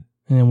 Cory.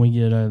 And then we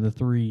get the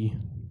 3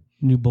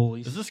 new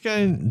bullies. Is this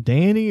guy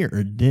Danny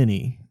or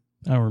Denny?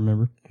 I don't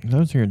remember. I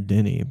was hearing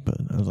Denny, but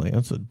I was like,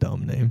 that's a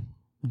dumb name.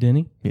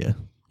 Denny? Yeah.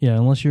 Yeah,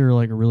 unless you're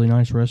like a really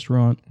nice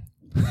restaurant.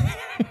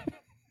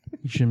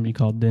 You shouldn't be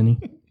called Denny.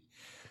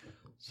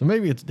 So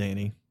maybe it's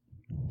Danny.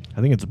 I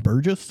think it's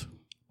Burgess.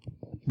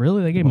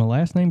 Really? They gave him a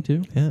last name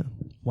too? Yeah.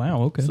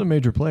 Wow, okay. He's a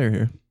major player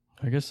here.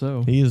 I guess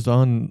so. He is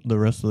on the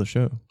rest of the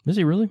show. Is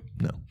he really?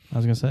 No. I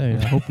was going to say,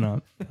 I hope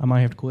not. I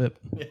might have to quit.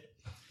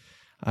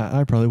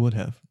 I probably would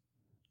have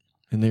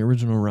in the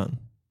original run.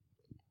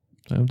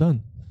 So I'm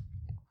done.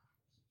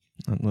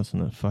 Not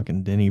listening to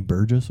fucking Denny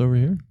Burgess over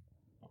here.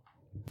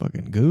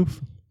 Fucking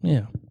goof.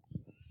 Yeah.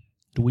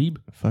 Dweeb.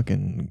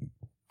 Fucking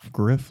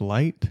Griff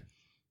Light.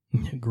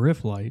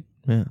 Griff Light.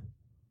 Yeah.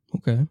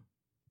 Okay.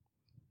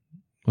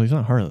 Well, he's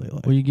not Harley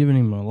Light. Well, you're giving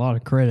him a lot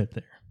of credit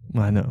there.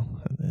 I know.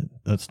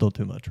 That's still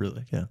too much,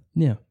 really. Yeah.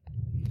 Yeah.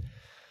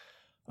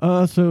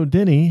 So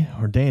Denny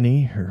or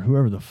Danny or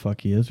whoever the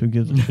fuck he is, who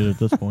gives a shit at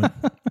this point,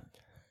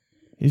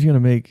 he's gonna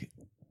make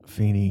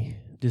Feeney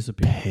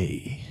disappear.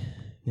 Pay.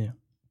 Yeah.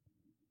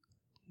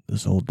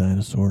 This old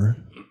dinosaur.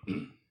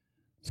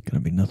 It's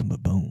gonna be nothing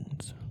but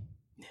bones.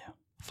 Yeah.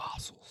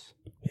 Fossils.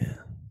 Yeah.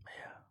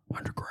 Yeah.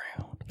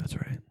 Underground. That's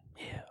right.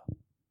 Yeah.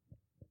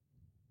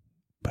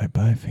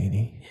 Bye,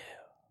 Feeney.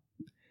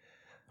 Yeah.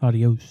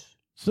 Adios.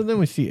 So then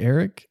we see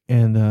Eric,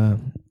 and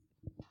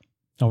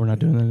Oh, we're not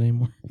doing that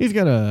anymore. he's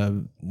got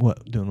a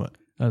what? Doing what?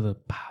 The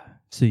bye.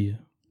 See you.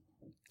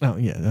 Oh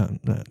yeah.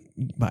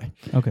 Bye.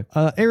 Okay.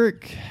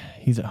 Eric,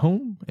 he's at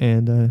home,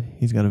 and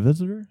he's got a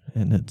visitor,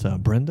 and it's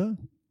Brenda.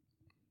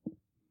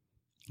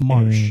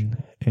 Marsh.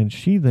 And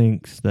she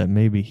thinks that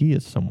maybe he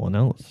is someone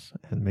else,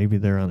 and maybe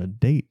they're on a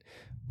date,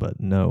 but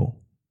no,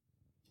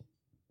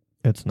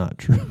 it's not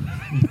true.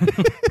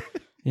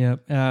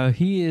 Yeah.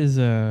 He is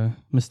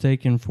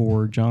mistaken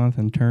for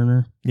Jonathan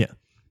Turner. Yeah.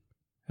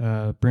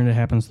 Brenda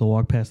happens to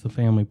walk past the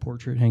family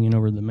portrait hanging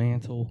over the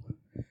mantle,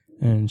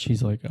 and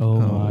she's like, oh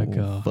my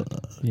God. Fuck.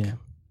 Yeah.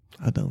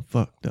 I done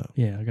fucked up.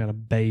 Yeah, I got a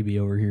baby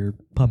over here,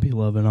 puppy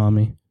loving on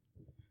me.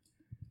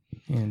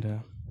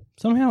 And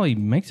somehow he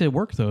makes it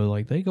work, though.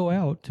 Like, they go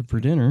out for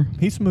dinner.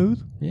 He's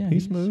smooth. Yeah,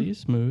 he's smooth. He's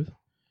smooth.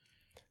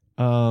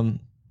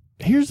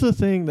 Here's the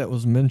thing that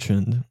was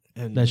mentioned.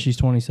 And That she's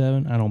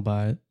 27? I don't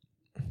buy it.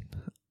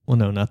 Well,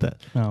 no, not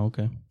that. Oh,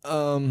 okay.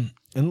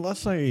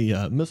 Unless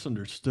I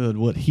misunderstood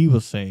what he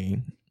was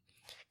saying,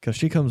 because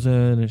she comes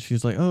in and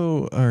she's like,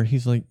 "Oh," or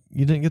he's like,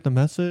 "You didn't get the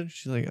message?"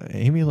 She's like,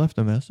 "Amy left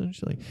a message."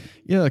 She's like,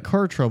 "Yeah,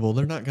 car trouble.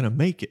 They're not gonna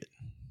make it.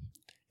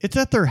 It's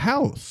at their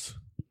house."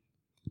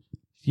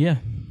 Yeah.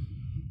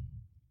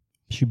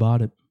 She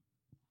bought it.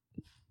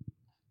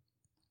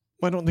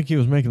 Well, I don't think he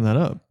was making that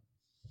up.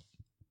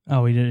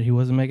 Oh, he did. He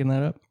wasn't making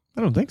that up?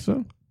 I don't think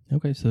so.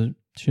 Okay, so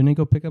shouldn't he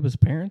go pick up his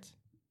parents?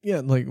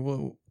 Yeah, like,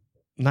 well,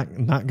 not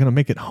gonna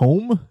make it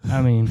home.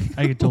 I mean,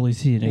 I could totally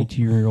see an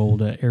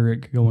 18-year-old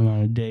Eric going on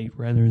a date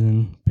rather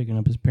than picking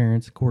up his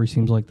parents. Cory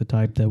seems like the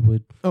type that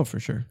would. Oh, for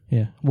sure.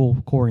 Yeah.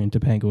 Well, Cory and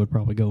Topanga would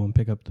probably go and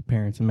pick up the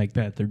parents and make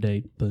that their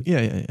date. But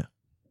Yeah.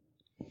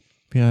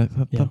 Yeah,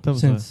 I thought that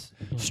was a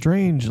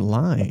strange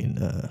line.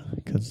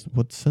 Because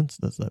what sense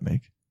does that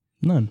make?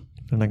 None.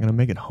 They're not gonna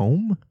make it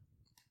home.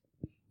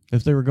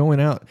 If they were going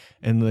out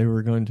and they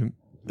were going to,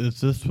 if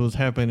this was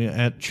happening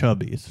at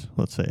Chubby's,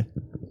 let's say,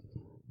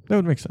 that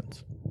would make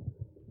sense.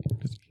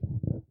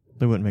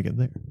 They wouldn't make it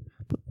there.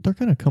 But they're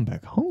going to come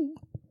back home?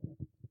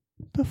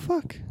 The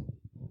fuck?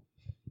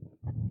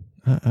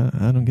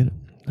 I don't get it.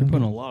 They're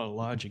putting a lot of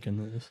logic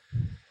into this.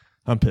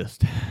 I'm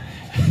pissed.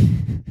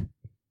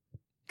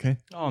 Okay.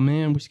 Oh,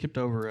 man, we skipped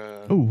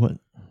over Oh, what?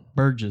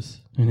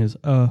 Burgess and his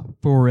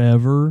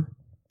forever.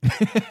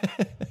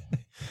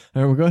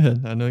 All right, well, go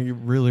ahead. I know you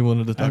really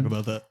wanted to talk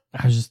about that.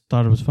 I just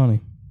thought it was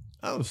funny.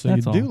 Oh, so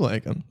That's you do all.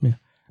 like him. Yeah.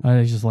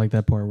 I just like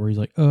that part where he's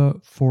like,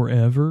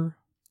 forever?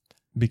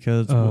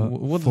 Because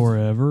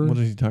forever? What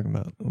is he talking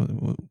about?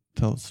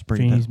 Tell us.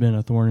 Break it Feeney's down. been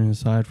a thorn in his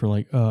side for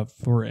like,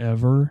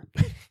 forever.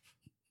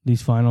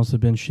 These finals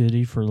have been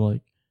shitty for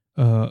like,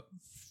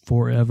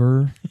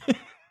 forever.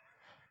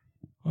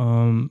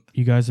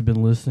 You guys have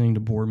been listening to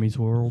Board Meets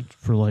World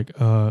for like,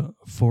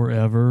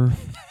 forever.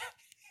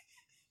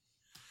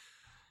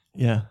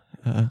 Yeah.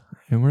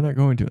 And we're not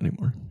going to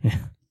anymore. Yeah.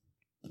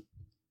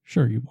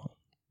 Sure you won't.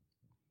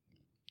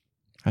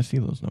 I see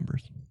those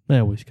numbers. They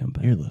always come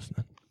back. You're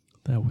listening.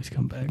 They always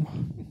come back.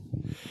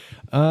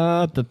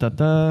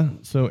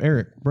 So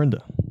Eric,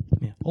 Brenda.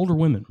 Yeah. Older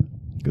women.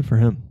 Good for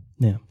him.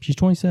 Yeah. She's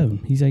 27.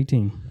 He's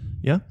 18.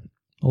 Yeah?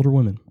 Older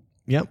women.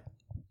 Yep.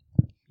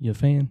 You a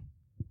fan?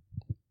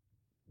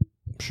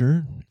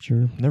 Sure.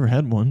 Sure. Never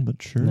had one,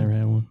 but sure. Never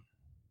had one.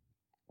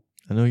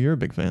 I know you're a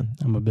big fan.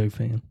 I'm a big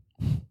fan.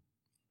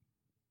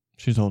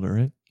 She's older,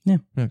 right? Yeah.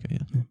 Okay,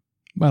 yeah.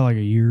 By like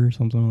a year or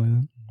something like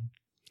that.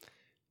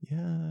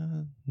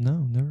 Yeah.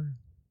 No,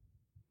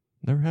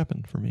 never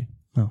happened for me.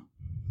 Oh.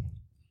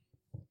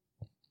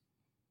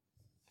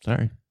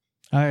 Sorry.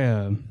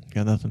 I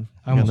Got nothing.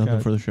 I almost got nothing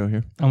got- for the show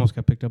here. I almost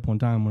got picked up one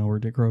time when I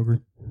worked at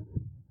Kroger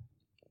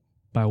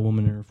by a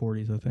woman in her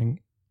 40s, I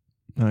think.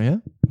 Oh, yeah?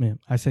 Man,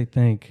 I say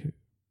think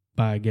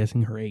by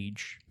guessing her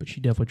age, but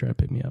she definitely tried to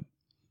pick me up.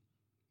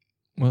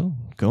 Well,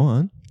 go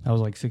on. I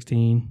was like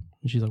 16,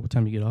 and she's like, "What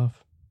time do you get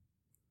off?"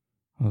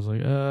 I was like,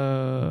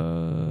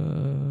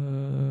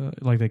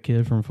 like that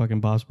kid from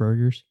fucking Bob's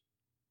Burgers.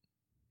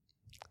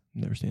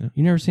 Never seen it.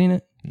 You never seen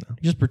it? No.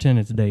 Just pretend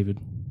it's David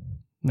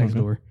next Okay.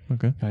 door.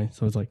 Okay. Okay,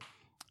 so it's like,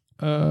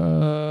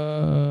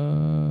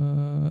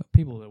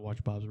 people that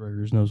watch Bob's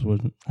Burgers knows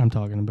what I'm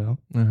talking about.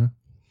 Uh-huh.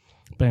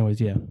 But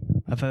anyways, yeah,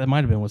 I thought that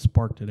might have been what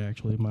sparked it.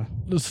 Actually,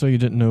 So you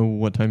didn't know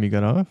what time you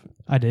got off?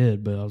 I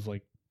did, but I was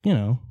like,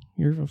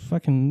 you're a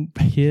fucking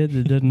kid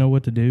that doesn't know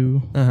what to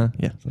do. Uh-huh.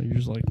 Yeah. So you're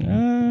just like, I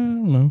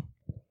don't know.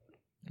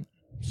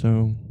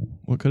 So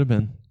what could have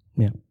been?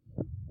 Yeah.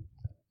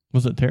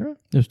 Was it Tara?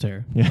 It was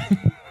Tara. Yeah.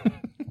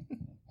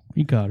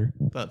 You caught her,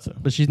 Thought so.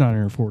 but she's not in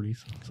her 40s.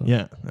 So.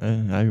 Yeah.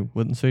 I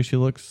wouldn't say she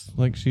looks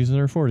like she's in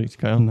her 40s,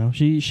 Kyle. No,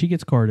 she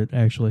gets carded.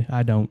 Actually,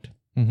 I don't.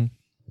 Mm-hmm.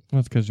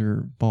 That's because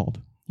you're bald.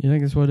 You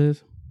think that's what it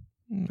is?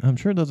 I'm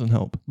sure it doesn't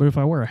help. But if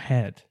I wear a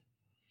hat,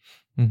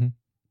 Mm-hmm.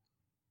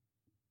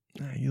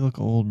 You look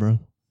old, bro.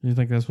 you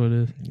think that's what it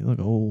is? You look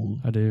old.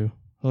 I do.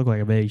 I look like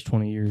I've aged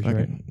 20 years, right?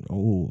 Fucking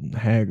old,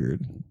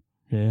 haggard.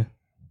 Yeah.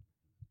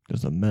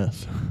 Just a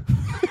mess.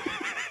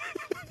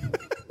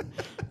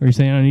 Are you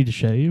saying I need to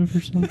shave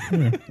or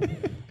something? Or?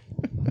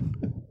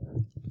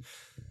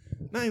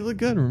 No, you look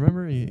good.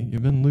 Remember,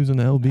 you've been losing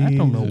the LBs. I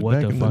don't know what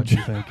back the in fuck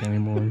you think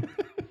anymore.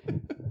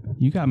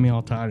 You got me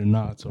all tied in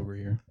knots over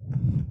here.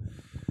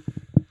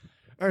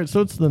 All right,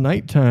 so it's the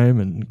nighttime,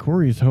 and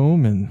Cory's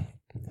home, and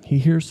he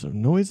hears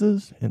some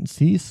noises and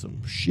sees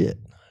some shit.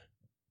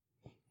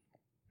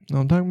 Know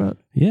what I'm talking about?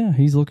 Yeah,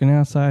 he's looking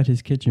outside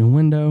his kitchen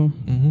window.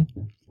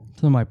 Mm-hmm.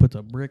 Somebody puts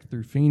a brick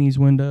through Feeney's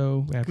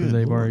window after Good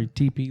they've Lord. already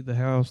TP'd the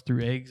house,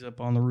 threw eggs up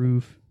on the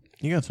roof.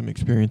 You got some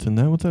experience in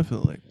that. What's that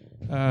feel like?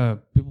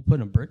 People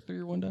putting a brick through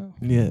your window?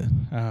 Yeah.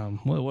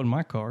 Well, it wasn't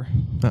my car.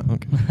 Oh,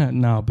 okay.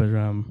 No, but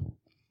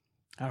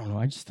I don't know.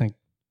 I just think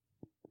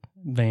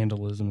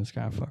vandalism is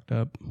kind of fucked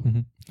up.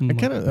 Mm-hmm. I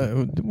kind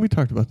of we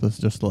talked about this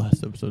just the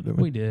last episode, didn't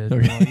we? We did.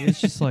 Okay. Like,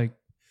 it's just like,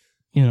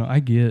 I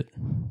get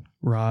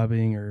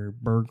robbing or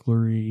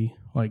burglary.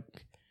 Like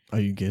Oh,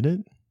 you get it?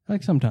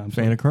 sometimes.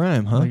 Fan of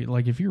crime, huh?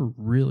 Like if you're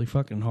really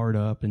fucking hard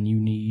up and you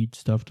need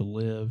stuff to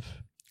live.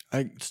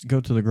 I go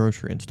to the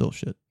grocery and steal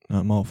shit.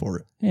 I'm all for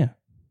it. Yeah.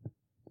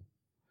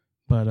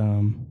 But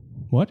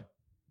what?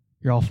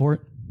 You're all for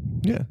it?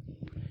 Yeah.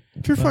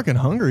 If you're fucking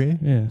hungry,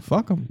 Yeah.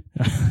 fuck them.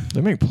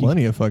 They make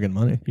plenty of fucking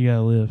money. You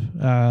gotta live.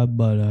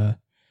 But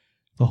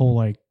the whole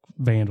like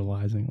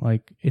vandalizing,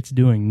 like it's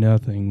doing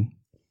nothing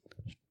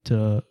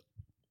to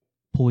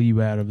pull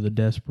you out of the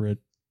desperate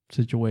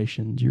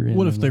situations you're in.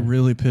 What if they life.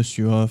 really pissed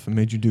you off and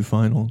made you do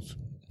finals?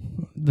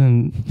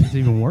 Then it's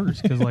even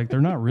worse because like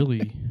they're not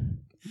really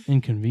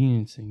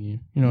inconveniencing you.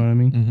 You know what I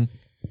mean? Mm-hmm.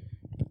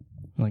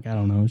 Like I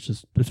don't know.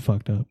 It's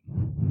fucked up.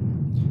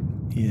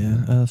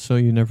 Yeah. So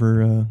you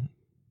never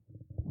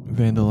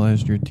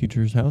vandalized your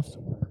teacher's house?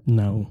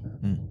 No,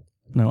 Mm.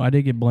 no. I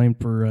did get blamed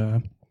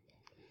for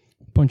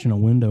punching a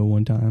window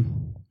one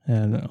time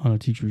on a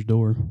teacher's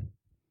door.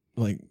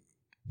 Like,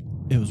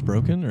 it was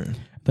broken, or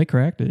They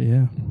cracked it.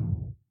 Yeah,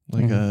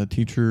 like a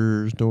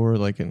teacher's door,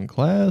 like in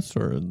class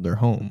or their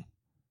home?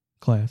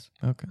 class.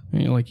 Okay.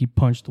 Like he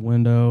punched the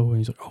window and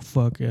he's like, "Oh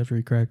fuck!" After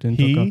he cracked it, and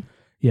took He? off.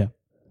 Yeah.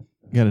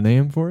 Got a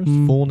name for us?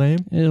 Mm. Full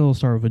name? It'll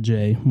start with a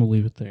J. We'll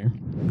leave it there.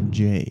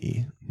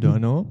 J. Do I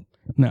know him?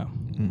 No,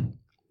 Mm.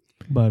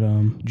 but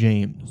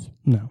James.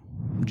 no,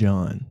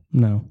 John.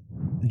 no,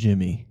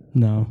 Jimmy.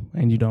 no,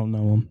 and you don't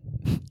know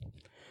him.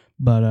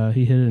 But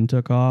he hit it and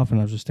took off, and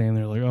I was just standing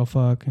there like, "Oh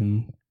fuck!"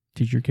 And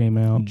teacher came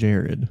out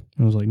Jared. and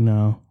I was like,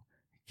 "No,"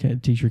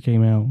 teacher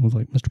came out and was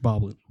like, Mr.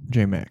 Boblett,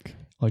 J-Mac.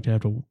 I'd like to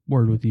have a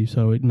word with you.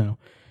 So,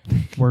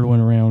 word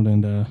went around,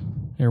 and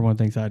everyone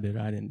thinks I did.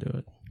 I didn't do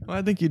it. Well,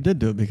 I think you did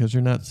do it because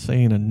you're not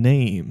saying a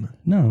name.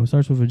 No, it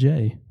starts with a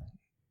J.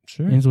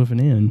 Sure. Ends with an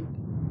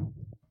N.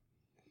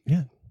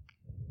 Yeah.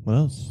 What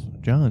else?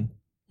 John.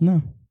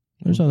 No.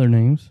 There's other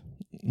names.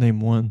 Name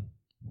one.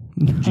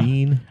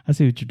 Gene. I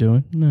see what you're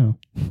doing. No.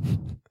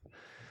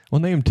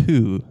 Well, name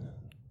two.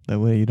 That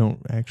way you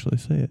don't actually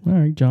say it. All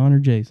right, John or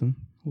Jason.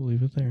 We'll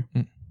leave it there.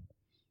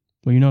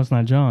 Well, it's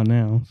not John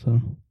now,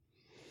 so.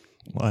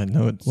 Well, I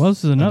know it's... Well,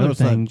 this is another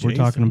thing we're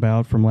talking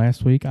about from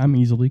last week. I'm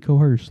easily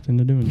coerced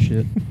into doing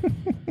shit.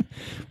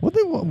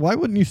 Why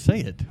wouldn't you say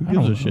it? Who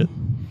gives a shit?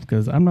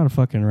 Because I'm not a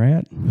fucking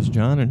rat. Is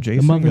John and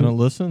Jason going to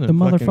listen and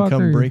fucking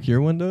come break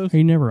your windows?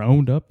 He never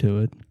owned up to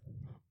it,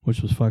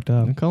 which was fucked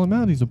up. And call him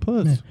out. He's a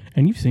puss. Yeah.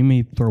 And you've seen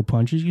me throw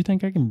punches. You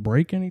think I can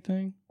break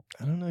anything?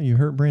 I don't know. You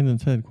hurt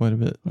Brandon's head quite a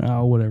bit.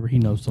 Oh, whatever. He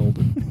no-sold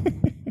it.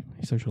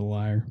 He's such a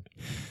liar.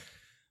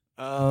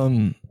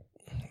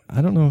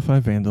 I don't know if I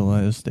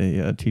vandalized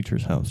a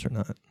teacher's house or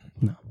not.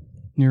 No.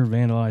 You ever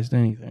vandalized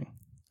anything?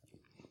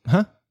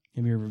 Huh?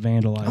 Have you ever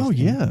vandalized Oh,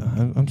 anything?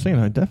 yeah. I'm saying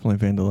I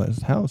definitely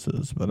vandalized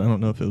houses, but I don't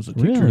know if it was a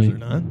teacher's or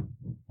not.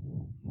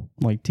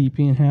 Like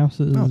TPing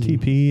houses? Oh,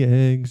 TP,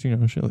 eggs,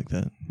 shit like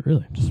that.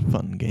 Really? Just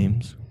fun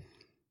games.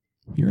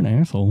 You're an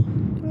asshole.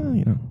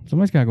 Well,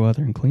 Somebody's got to go out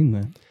there and clean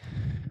that.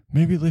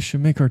 Maybe this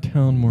should make our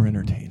town more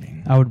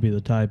entertaining. I would be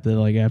the type that,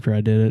 after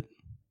I did it,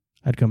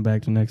 I'd come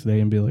back the next day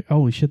and be like,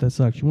 holy shit, that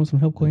sucks. You want some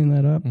help cleaning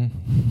that up?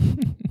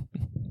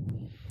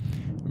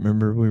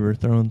 Remember we were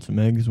throwing some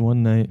eggs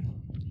one night,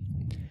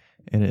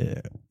 and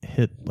it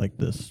hit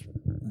this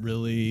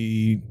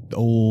really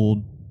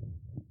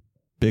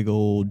big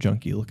old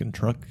junky looking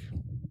truck.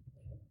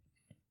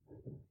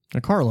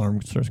 A car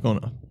alarm starts going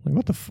off.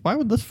 Like, why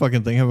would this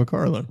fucking thing have a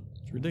car alarm?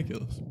 It's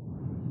ridiculous.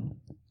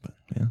 But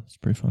yeah, it's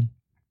pretty fun.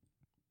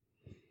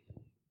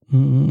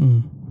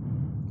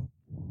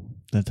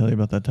 Did I tell you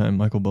about that time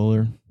Michael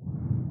Bowler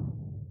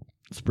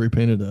spray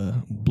painted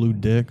a blue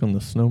dick on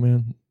the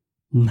snowman?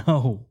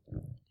 No.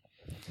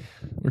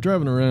 We're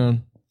driving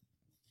around,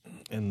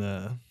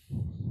 and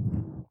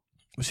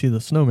we see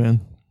the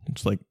snowman.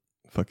 It's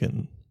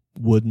fucking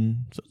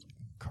wooden, so it's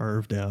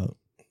carved out.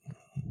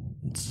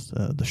 It's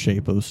the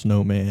shape of a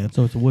snowman.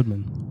 So it's a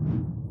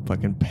woodman.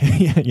 Fucking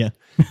yeah.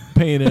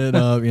 Painted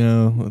up,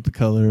 with the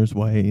colors,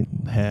 white,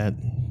 hat,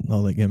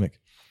 all that gimmick.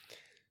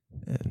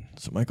 And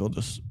so Michael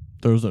just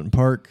throws it in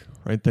park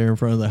right there in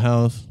front of the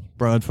house.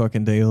 Broad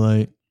fucking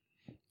daylight.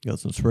 Got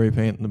some spray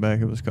paint in the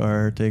back of his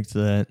car. Takes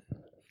that.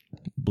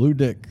 Blue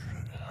dick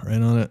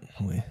right on it.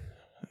 We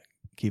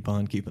keep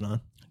on keeping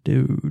on.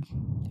 Dude.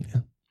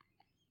 Yeah.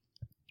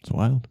 It's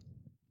wild.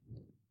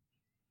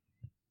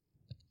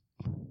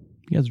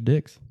 You guys are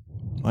dicks.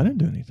 I didn't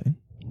do anything.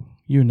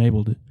 You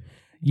enabled it.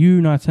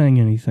 You not saying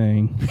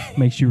anything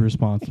makes you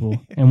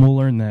responsible. And we'll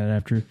learn that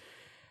after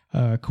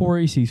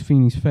Cory sees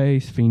Feeney's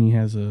face. Feeney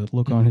has a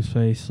look on his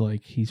face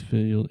like he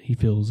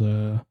feels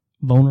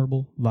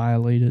vulnerable,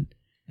 violated,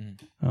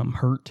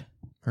 hurt.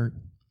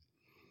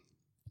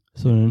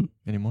 So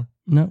Anymore?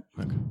 No.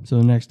 Okay. So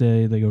the next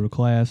day they go to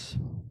class.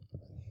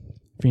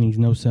 Feeney's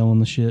no selling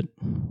the shit.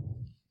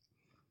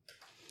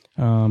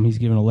 He's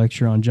giving a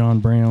lecture on John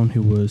Brown,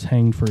 who was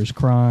hanged for his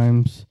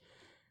crimes,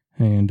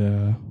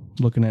 and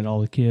looking at all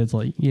the kids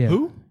like, yeah.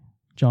 Who?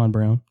 John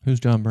Brown. Who's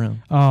John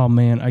Brown? Oh,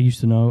 man, I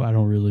used to know. I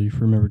don't really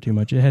remember too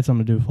much. It had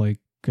something to do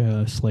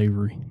with,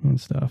 slavery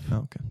and stuff. Oh,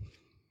 okay.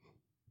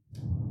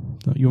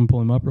 So you want to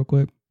pull him up real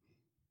quick?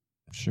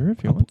 Sure,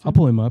 if you want to. I'll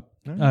pull him up.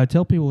 Right.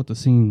 Tell people what the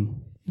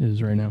scene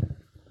is right now.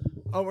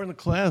 Oh, we're in the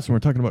class, and we're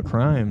talking about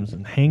crimes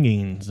and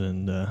hangings,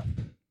 and well,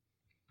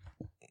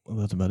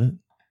 that's about it.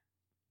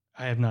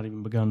 I have not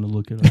even begun to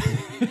look it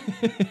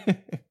up.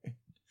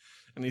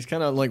 And he's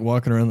kind of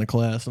walking around the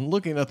class and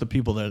looking at the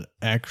people that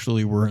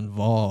actually were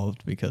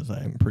involved, because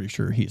I'm pretty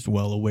sure he's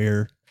well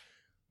aware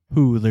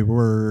who they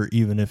were,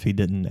 even if he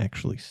didn't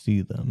actually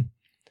see them.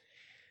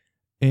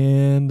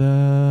 And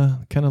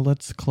kind of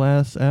lets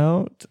class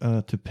out.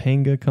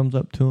 Topanga comes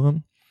up to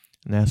him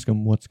and asks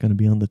him what's going to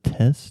be on the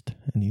test.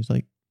 And he's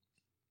like,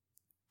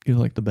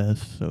 you're the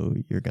best, so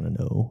you're going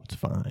to know. It's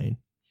fine.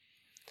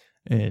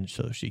 And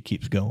so she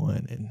keeps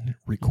going and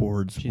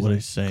records what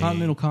he's saying.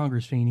 Continental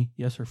Congress, Feeney.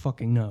 Yes or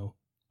fucking no.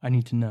 I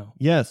need to know.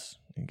 Yes.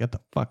 Get the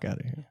fuck out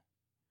of here.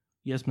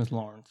 Yes, Miss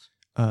Lawrence.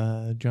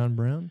 John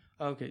Brown?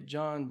 Okay,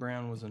 John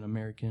Brown was an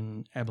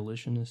American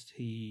abolitionist.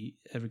 He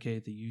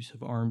advocated the use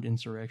of armed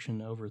insurrection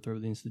to overthrow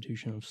the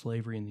institution of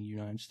slavery in the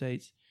United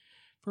States.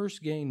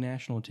 First gained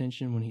national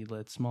attention when he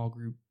led small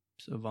groups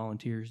of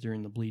volunteers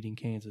during the Bleeding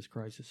Kansas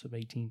crisis of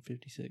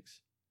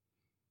 1856.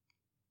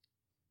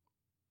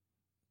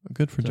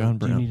 Good for John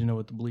Brown. Do you need to know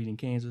what the Bleeding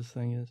Kansas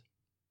thing is?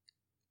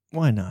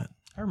 Why not?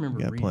 I remember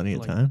got plenty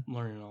of time.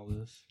 Learning all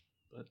this,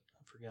 but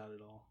I forgot it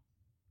all.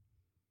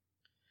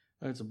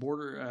 It's a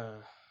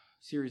border.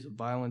 series of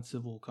violent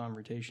civil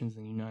confrontations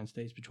in the United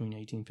States between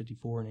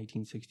 1854 and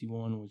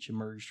 1861, which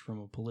emerged from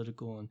a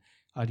political and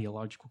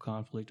ideological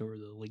conflict over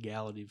the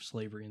legality of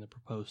slavery in the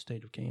proposed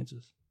state of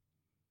Kansas.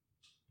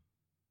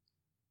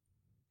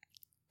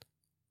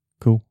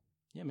 Cool.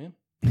 Yeah, man.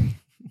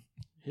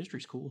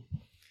 History's cool.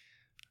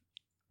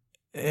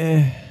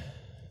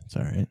 It's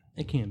all right.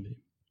 It can be.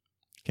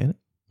 Can it?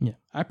 Yeah.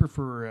 I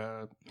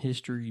prefer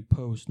history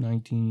post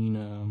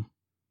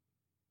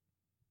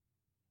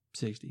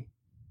 1960.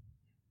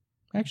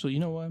 Actually, you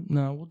know what?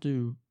 No, we'll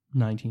do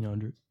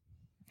 1900.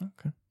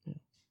 Okay. Yeah.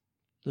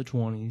 The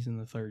 20s and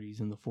the 30s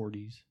and the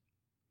 40s.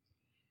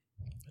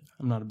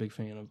 I'm not a big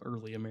fan of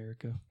early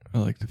America. I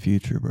like the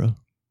future, bro.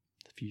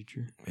 The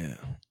future. Yeah.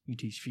 You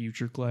teach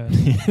future class.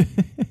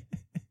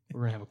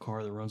 We're going to have a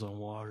car that runs on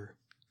water.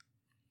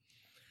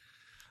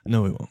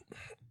 No, we won't.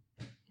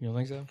 You don't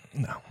think so?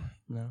 No.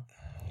 No?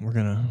 We're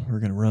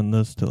gonna run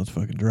this till it's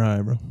fucking dry,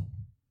 bro. You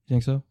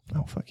think so?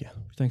 Oh, fuck yeah.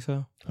 You think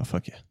so? Oh,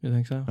 fuck yeah. You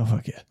think so? Oh,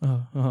 fuck yeah.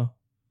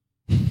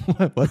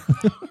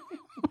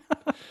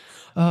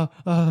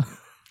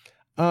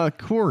 What?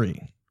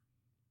 Cory.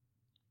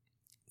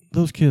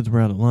 Those kids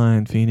were out of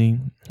line, Feeney,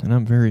 and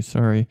I'm very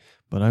sorry,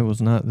 but I was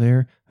not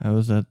there. I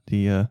was at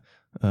the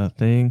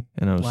thing,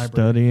 and I was Library.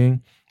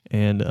 studying,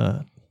 and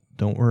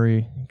don't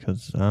worry,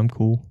 because I'm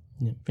cool.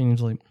 Yeah.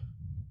 Phoenix like,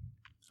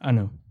 I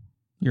know.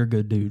 You're a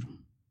good dude.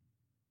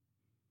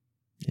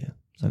 Yeah.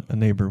 A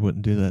neighbor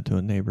wouldn't do that to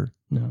a neighbor.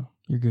 No,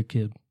 you're a good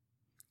kid.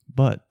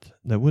 But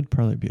that would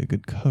probably be a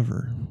good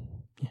cover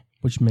Yeah.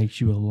 Which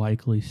makes you a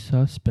likely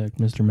suspect,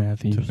 Mr.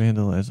 Matthews. to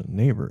vandalize a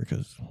neighbor,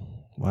 because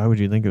why would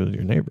you think it was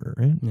your neighbor,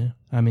 right? Yeah.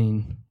 I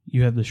mean,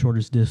 you have the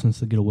shortest distance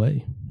to get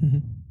away.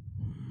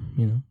 Mm-hmm.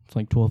 You know, it's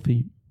like 12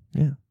 feet.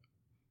 Yeah.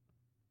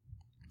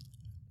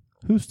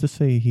 Who's to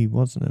say he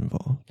wasn't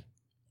involved?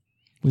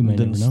 We may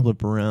Didn't never know.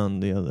 slip around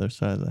the other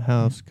side of the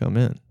house, come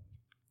in.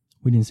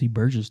 We didn't see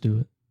Burgess do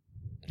it.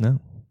 No.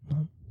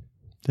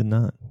 Did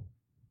not.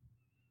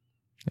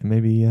 And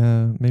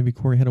maybe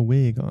Cory had a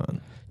wig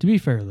on. To be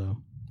fair, though.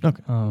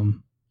 Okay.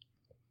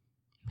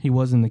 He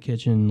was in the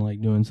kitchen,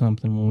 like, doing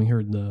something when we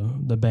heard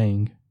the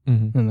bang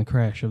Mm-hmm. and the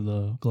crash of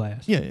the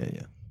glass.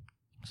 Yeah.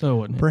 So it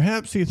wasn't it.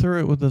 Perhaps he threw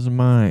it with his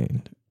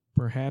mind.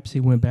 Perhaps he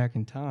went back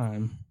in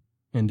time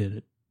and did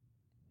it.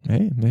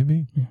 Hey,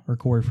 maybe. Yeah. Or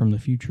Cory from the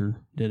future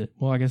did it.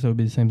 Well, I guess it would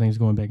be the same thing as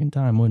going back in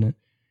time, wouldn't it?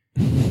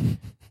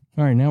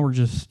 All right, now we're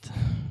just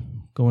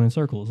going in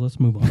circles. Let's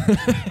move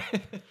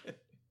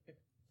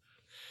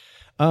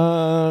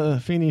on.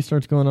 Feeney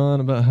starts going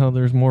on about how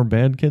there's more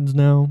bad kids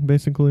now,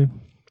 basically.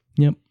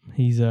 Yep.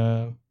 He's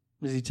is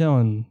he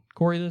telling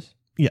Cory this?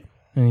 Yeah.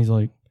 And he's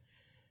like,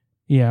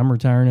 yeah, I'm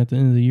retiring at the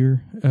end of the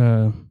year.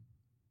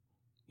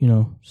 You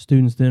know,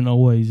 students didn't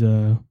always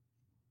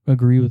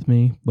agree with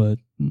me, but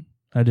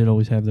I did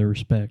always have their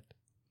respect.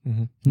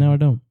 Mm-hmm. Now I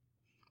don't.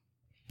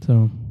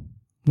 So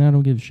now I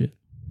don't give a shit.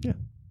 Yeah.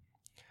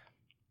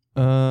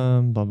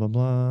 Blah, blah,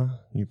 blah.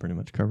 You pretty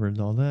much covered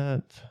all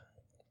that.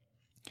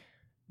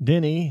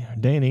 Danny,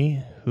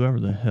 whoever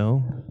the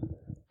hell,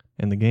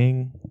 and the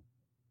gang,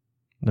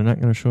 they're not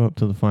going to show up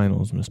to the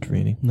finals, Mr.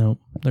 Feeney. No.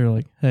 They're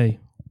like, hey,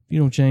 if you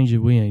don't change it,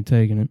 we ain't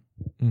taking it.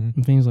 Mm-hmm.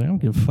 And Feeney's like, I don't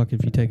give a fuck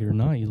if you take it or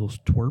not, you little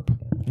twerp.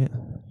 Yeah.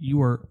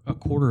 You are a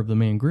quarter of the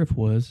man Griff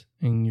was,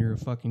 and you're a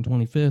fucking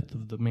 25th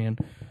of the man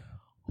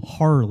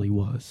Harley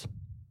was.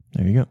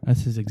 There you go.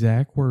 That's his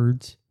exact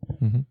words.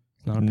 Mm-hmm.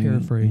 It's not a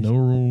paraphrase.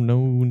 No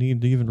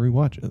need to even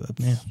rewatch it.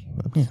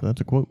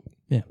 That's a quote.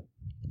 Yeah.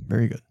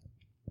 Very good.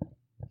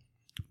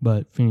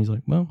 But Feeney's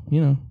like, well,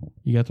 you know,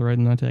 you got the right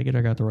to not take it.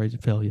 I got the right to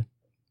fail you.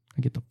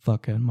 I get the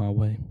fuck out of my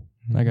way.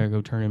 Mm-hmm. I got to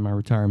go turn in my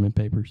retirement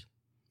papers.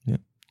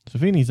 Yep. So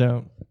Feeney's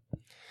out.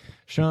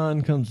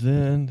 Sean comes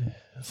in,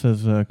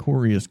 says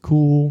Cory is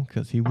cool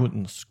because he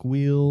wouldn't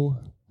squeal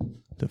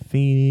to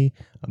Feeney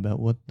about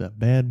what the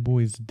bad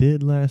boys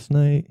did last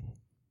night.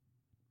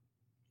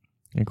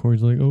 And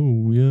Cory's like,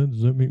 oh, yeah,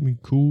 does that make me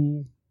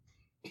cool?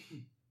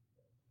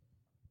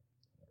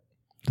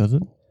 Does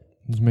it?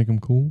 Does it make him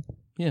cool?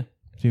 Yeah.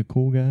 Is he a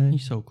cool guy?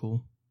 He's so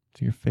cool. Is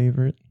he your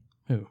favorite?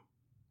 Who?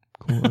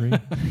 Cory.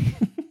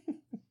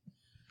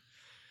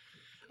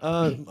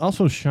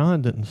 Also,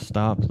 Sean didn't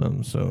stop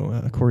them,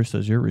 so Cory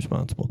says you're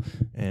responsible.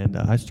 And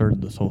I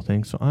started this whole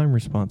thing, so I'm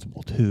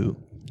responsible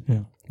too.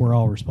 Yeah. We're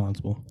all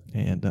responsible.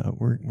 And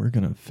we're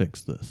going to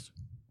fix this.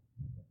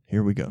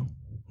 Here we go.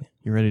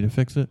 You ready to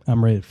fix it?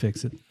 I'm ready to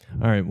fix it.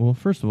 All right. Well,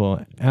 first of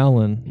all,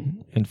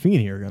 Alan and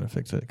Feeney are going to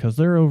fix it because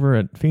they're over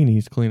at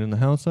Feeney's cleaning the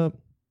house up.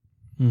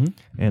 Mm-hmm.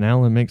 And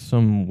Alan makes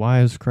some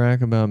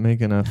wisecrack about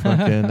making a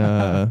fucking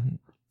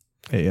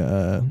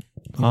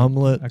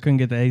omelet. I couldn't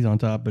get the eggs on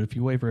top, but if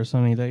you wait for a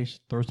sunny day,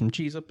 throw some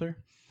cheese up there,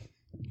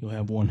 you'll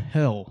have one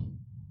hell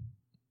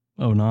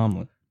of an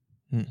omelet.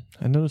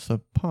 I noticed a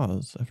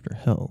pause after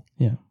hell.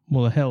 Yeah.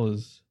 Well, the hell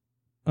is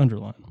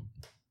underlined.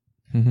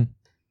 Mm-hmm.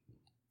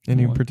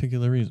 Any One.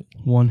 particular reason?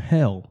 One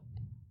hell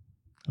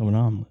of an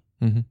omelet.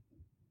 Mm-hmm.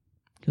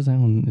 Because that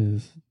one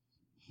is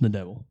the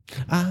devil.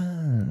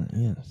 Ah,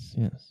 yes.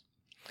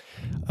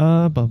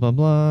 Blah, blah,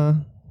 blah.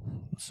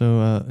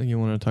 So you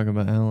want to talk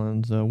about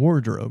Alan's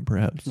wardrobe,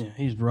 perhaps? Yeah,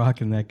 he's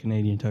rocking that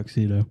Canadian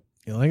tuxedo.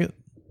 You like it?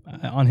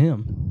 On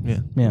him. Yeah.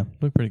 Yeah.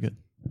 Look pretty good.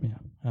 Yeah.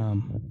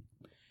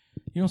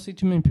 You don't see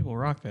too many people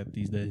rock that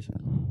these days.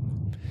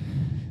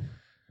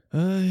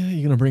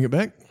 You gonna bring it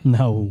back?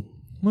 No.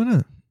 Why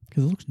not?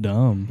 Because it looks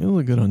dumb. It'll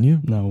look good on you.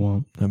 No, it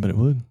won't. I bet it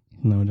would.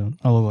 No, it don't.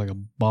 I look like a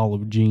ball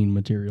of jean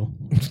material.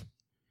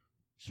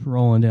 Just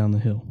rolling down the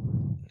hill.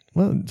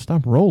 Well,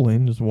 stop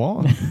rolling. Just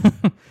walk.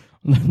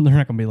 They're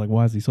not going to be like,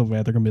 why is he so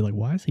fat? They're going to be like,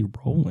 why is he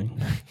rolling?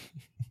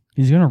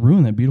 He's going to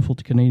ruin that beautiful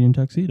Canadian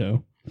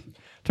tuxedo.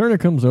 Turner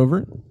comes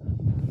over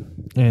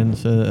and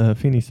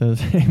Feeney says,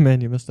 hey, man,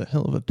 you missed a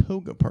hell of a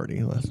toga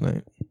party last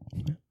night.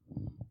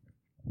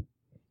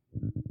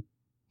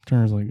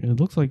 Turner's like, it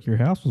looks like your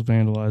house was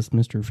vandalized,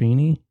 Mr.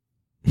 Feeney.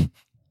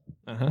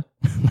 Uh-huh.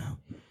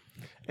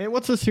 Hey,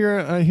 what's this here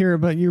I hear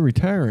about you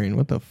retiring?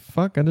 What the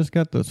fuck? I just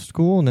got to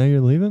school, now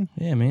you're leaving?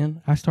 Yeah,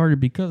 man. I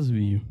started because of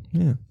you.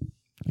 Yeah.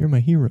 You're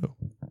my hero.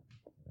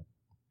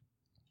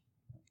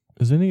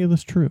 Is any of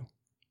this true?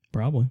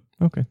 Probably.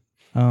 Okay.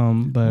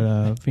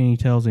 But Feeney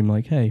tells him,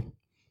 like, hey,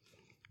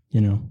 I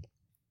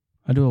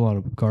do a lot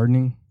of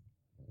gardening.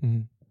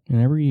 Mm-hmm.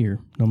 And every year,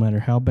 no matter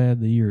how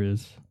bad the year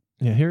is.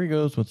 Yeah, here he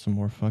goes with some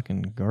more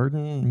fucking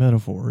garden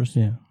metaphors.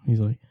 Yeah. He's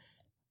like,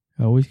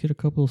 I always get a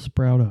couple of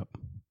sprout up.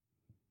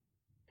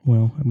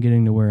 Well, I'm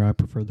getting to where I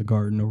prefer the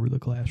garden over the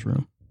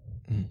classroom.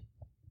 Mm.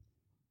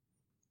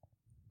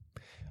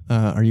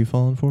 Are you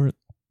falling for it?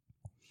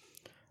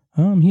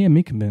 He had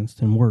me convinced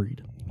and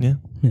worried. Yeah?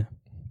 Yeah.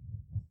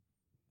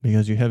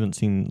 Because you haven't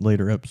seen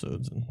later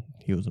episodes and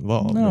he was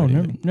involved. No,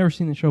 never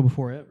seen the show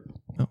before ever.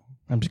 Oh.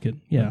 I'm just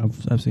kidding. Yeah,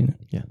 I've seen it.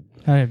 Yeah.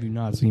 How have you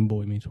not seen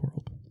Boy Meets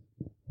World?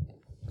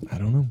 I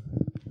don't know.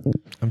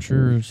 I'm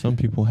sure some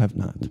people have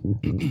not.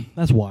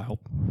 That's wild.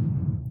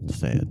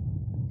 Sad.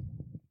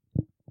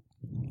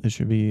 It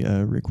should be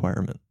a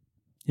requirement.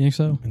 You think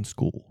so? In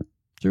school.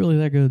 Is it really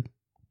that good?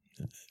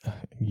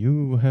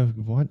 You have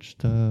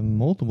watched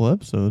multiple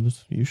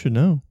episodes. You should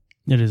know.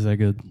 It is that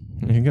good.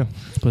 There you go.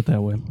 Let's put it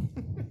that way.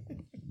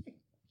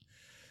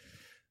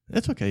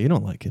 It's okay. You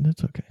don't like it.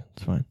 It's okay.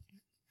 It's fine.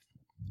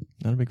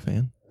 Not a big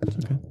fan. It's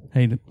okay.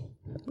 Hate it.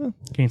 Well,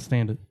 can't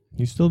stand it.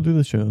 You still do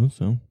the show,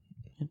 so.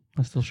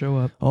 I still show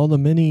up. All the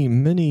many,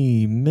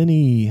 many,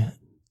 many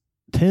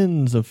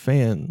tens of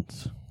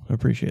fans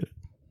appreciate it.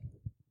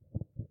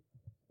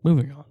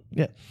 Moving on.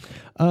 Yeah.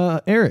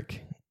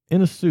 Eric,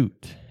 in a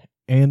suit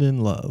and in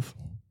love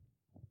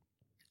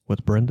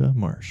with Brenda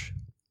Marsh.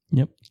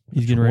 Yep.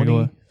 He's getting ready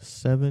to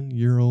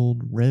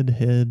 27-year-old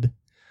redhead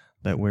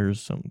that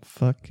wears some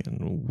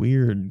fucking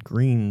weird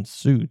green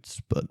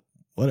suits, but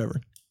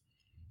whatever.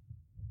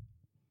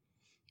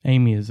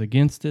 Amy is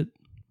against it.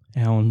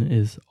 Alan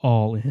is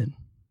all in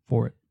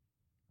for it.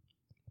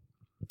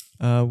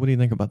 What do you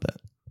think about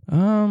that?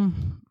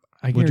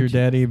 Would your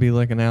daddy be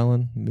like an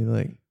Alan? Be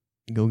like,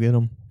 go get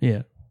him?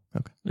 Yeah.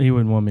 Okay. He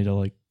wouldn't want me to,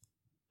 like,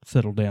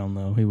 settle down,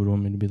 though. He would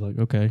want me to be like,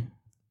 okay,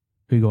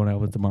 who you going out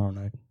with tomorrow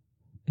night?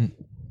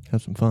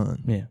 Have some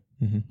fun. Yeah.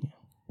 Mm-hmm. Yeah.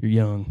 You're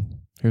young.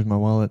 Here's my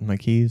wallet and my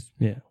keys.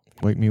 Yeah.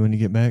 Wake me when you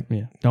get back.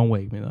 Yeah. Don't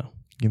wake me, though.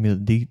 Give me the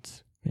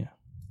deets. Yeah.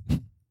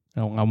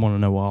 I want to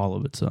know all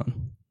of it,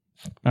 son.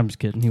 I'm just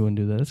kidding. He wouldn't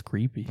do that. That's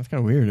creepy. That's kind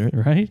of weird,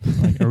 right? Right?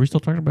 Like, are we still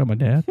talking about my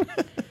dad? Yep.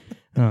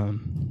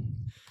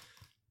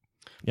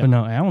 But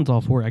no, Alan's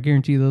all for it. I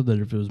guarantee, though, that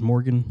if it was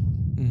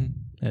Morgan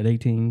at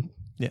 18,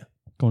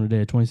 going to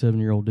date a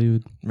 27-year-old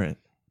dude, right?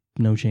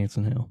 No chance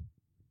in hell.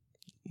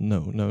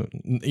 No,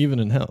 even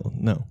in hell,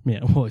 no.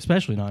 Yeah, well,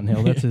 especially not in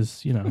hell. That's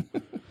his,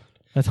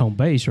 that's home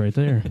base right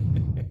there.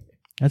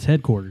 That's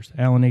headquarters,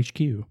 Alan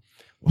HQ.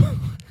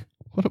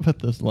 What about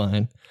this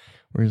line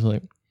where he's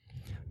like,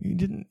 "You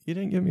didn't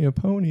give me a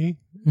pony."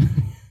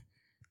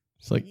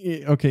 It's like,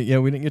 okay, yeah,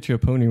 we didn't get you a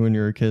pony when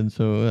you were a kid,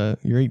 so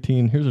you're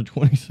 18. Here's a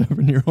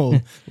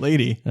 27-year-old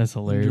lady. That's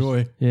hilarious.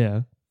 Enjoy.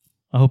 Yeah,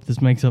 I hope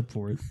this makes up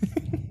for it.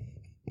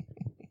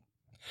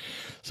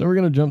 So we're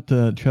gonna jump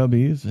to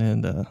Chubby's,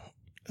 and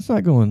it's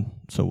not going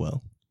so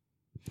well.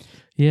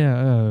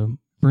 Yeah,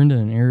 Brenda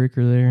and Eric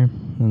are there,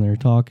 and they're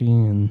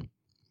talking, and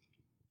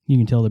you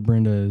can tell that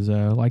Brenda is,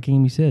 like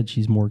Amy said,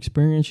 she's more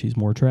experienced, she's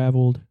more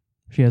traveled,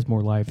 she has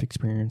more life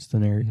experience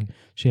than Eric. Mm-hmm.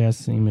 She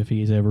asks him if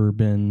he's ever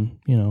been,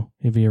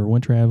 if he ever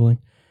went traveling,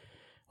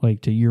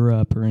 like to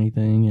Europe or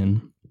anything,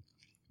 and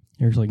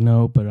Eric's like,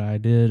 no, but I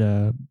did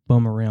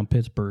bum around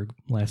Pittsburgh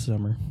last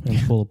summer, and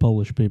it's full of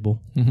Polish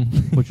people,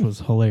 which was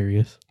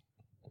hilarious.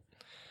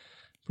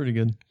 Pretty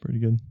good.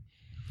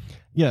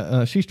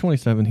 Yeah, she's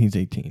 27, he's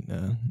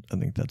 18. I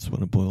think that's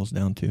what it boils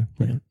down to.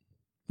 Right?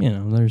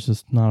 There's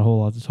just not a whole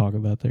lot to talk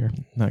about there.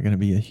 Not going to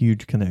be a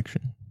huge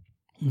connection.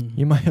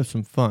 You might have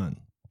some fun.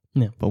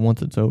 Yeah. But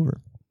once it's over,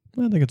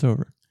 I think it's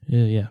over.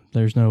 Yeah.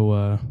 There's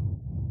no,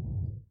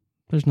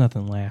 there's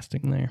nothing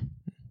lasting there.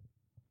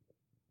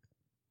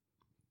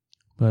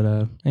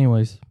 But,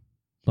 anyways,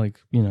 like,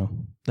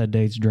 that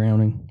date's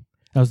drowning.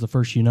 That was the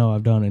first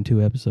I've done in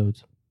 2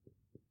 episodes.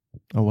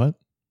 A what?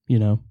 You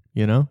know?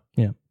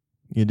 Yeah.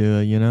 You do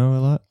a a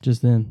lot?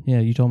 Just then. Yeah,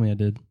 you told me I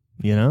did.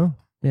 Yeah.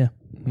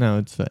 No,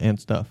 it's and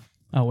stuff.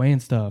 Oh,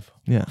 and stuff.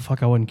 Yeah.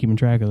 Fuck, I wasn't keeping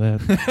track of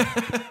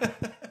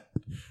that.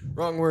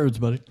 Wrong words,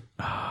 buddy.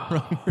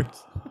 Wrong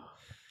words.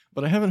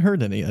 But I haven't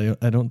heard any.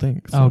 I don't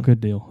think. So. Oh, good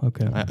deal.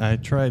 Okay. I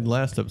tried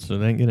last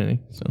episode. I didn't get any.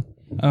 So.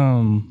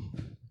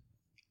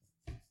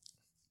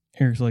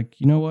 Eric's like,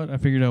 you know what? I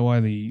figured out why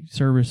the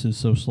service is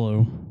so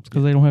slow. It's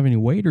because they don't have any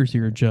waiters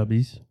here at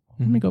Chubby's.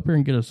 Let me go up here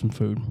and get us some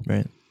food.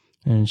 Right.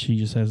 And she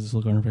just has this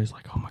look on her face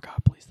like, oh my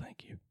God, please,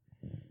 thank you.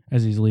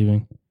 As he's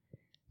leaving.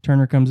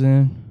 Turner comes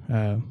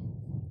in.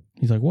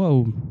 He's like,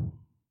 whoa,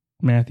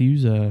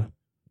 Matthews,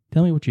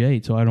 tell me what you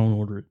ate so I don't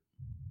order it.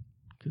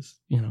 Because,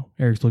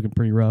 Eric's looking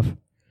pretty rough.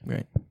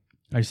 Right.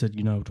 I said,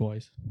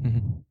 twice.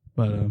 Mm-hmm.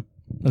 But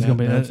that's going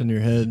to be... That's in your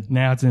head.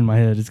 Now it's in my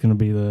head. It's going to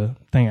be the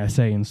thing I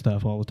say and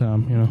stuff all the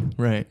time,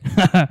 Right.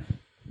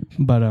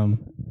 But,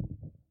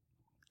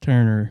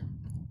 Turner...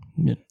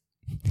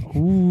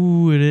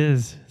 Ooh, it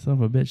is. Son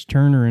of a bitch.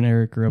 Turner and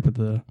Eric are up at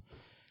the...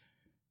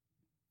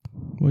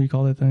 What do you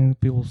call that thing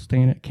that people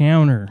stand at?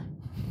 Counter.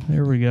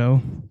 There we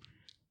go.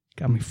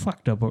 Got me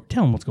fucked up.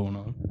 Tell them what's going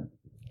on.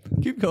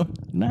 Keep going.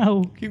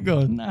 No. Keep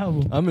going.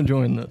 No. I'm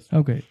enjoying this.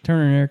 Okay.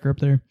 Turner and Eric are up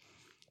there.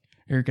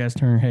 Eric asked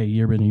Turner, hey,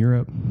 you ever been to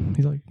Europe?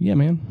 He's like, yeah,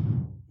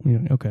 man.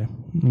 Okay.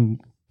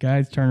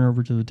 Guys Turner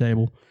over to the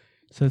table.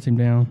 Sets him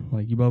down.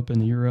 Like, you both been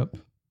to Europe?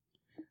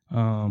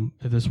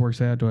 If this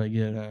works out, do I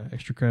get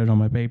extra credit on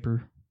my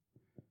paper?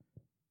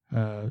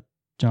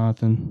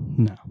 Jonathan,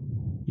 no.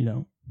 You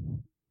don't.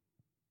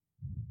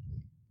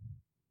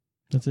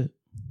 That's it.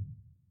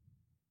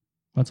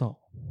 That's all.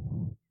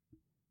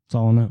 That's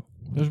all I know.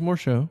 There's more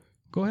show.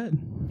 Go ahead.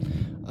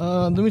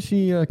 Let me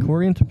see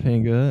Cory and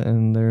Topanga,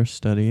 and they're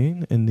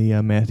studying in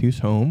the Matthews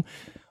home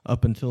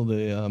up until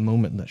the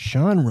moment that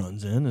Sean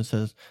runs in and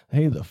says,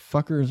 hey, the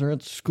fuckers are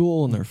at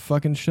school and they're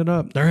fucking shit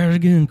up. They're at it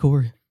again,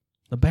 Cory.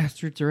 The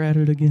bastards are at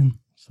it again.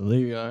 So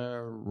they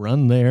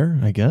run there,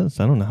 I guess.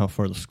 I don't know how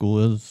far the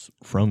school is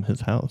from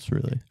his house,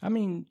 really. I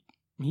mean,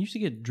 he used to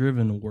get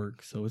driven to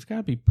work, so it's got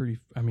to be pretty,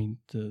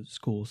 to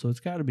school, so it's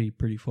got to be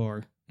pretty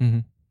far. Mm-hmm.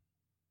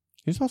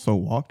 He's also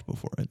walked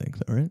before, I think,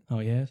 though, right? Oh,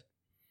 he has?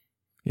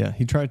 Yeah,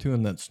 he tried to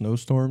in that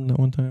snowstorm that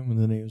one time, and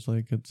then he was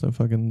like, it's a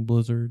fucking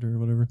blizzard or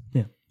whatever.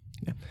 Yeah.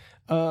 Yeah.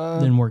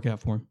 Didn't work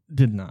out for him.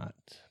 Did not,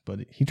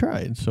 but he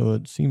tried, so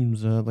it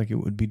seems like it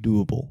would be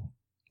doable,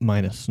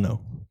 minus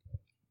snow.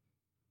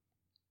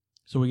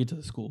 So we get to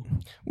the school.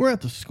 We're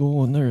at the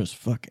school, and there's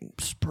fucking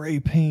spray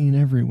paint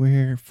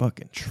everywhere,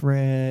 fucking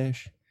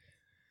trash.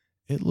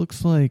 It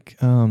looks like,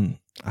 I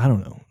don't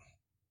know,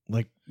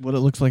 like what it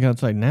looks like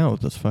outside now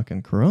with this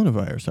fucking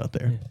coronavirus out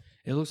there. Yeah.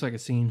 It looks like a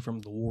scene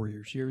from The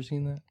Warriors. You ever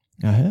seen that?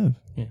 I have.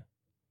 Yeah.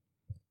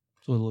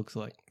 That's what it looks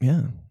like.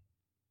 Yeah.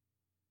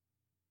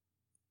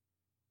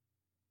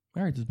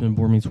 All right, this has been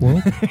Board Meets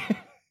World.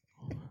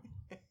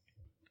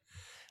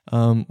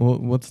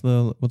 What's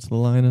the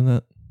line in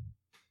that?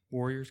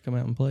 Warriors come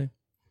out and play.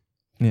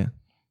 Yeah.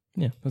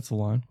 Yeah, that's the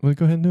line. Well,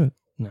 go ahead and do it.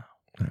 No.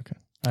 Okay.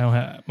 I don't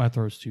have, my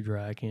throat's too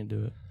dry. I can't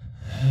do it.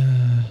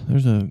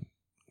 There's a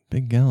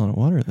big gallon of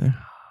water there.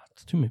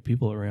 It's too many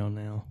people around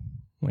now.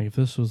 Like if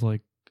this was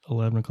like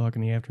 11 o'clock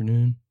in the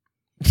afternoon,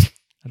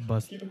 I'd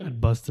bust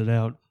it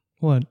out.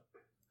 What?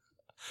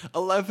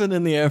 11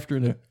 in the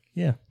afternoon.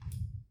 Yeah.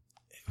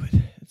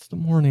 It's the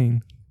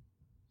morning.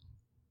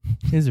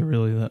 Is it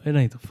really though? It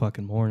ain't the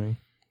fucking morning.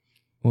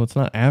 Well, it's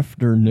not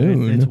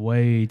afternoon. It's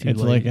way too late.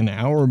 It's like an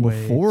hour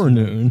before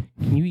noon.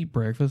 Can you eat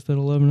breakfast at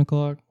 11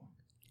 o'clock?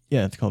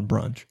 Yeah, it's called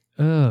brunch.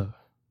 Ugh.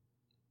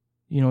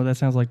 You know what that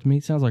sounds like to me?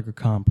 It sounds like a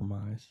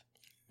compromise.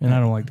 And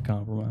I don't like the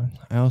compromise.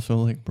 I also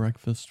like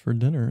breakfast for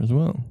dinner as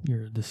well.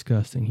 You're a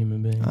disgusting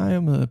human being. I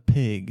am a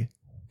pig.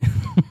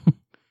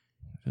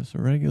 Just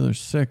a regular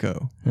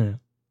sicko. Yeah.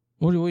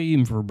 What are you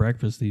eating for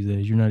breakfast these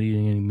days? You're not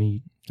eating any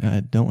meat.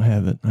 I don't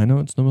have it. I know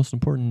it's the most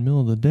important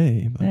meal of the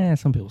day, but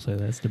some people say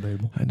that's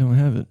debatable. I don't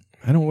have it.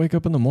 I don't wake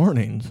up in the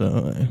morning,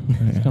 so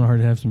it's kind of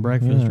hard to have some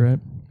breakfast, right?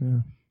 Yeah.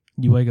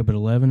 You wake up at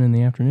 11 in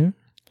the afternoon?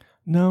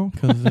 No,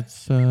 because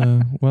it's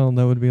well,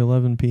 that would be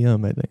 11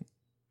 p.m. I think,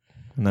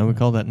 and I would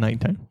call that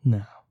nighttime.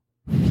 No,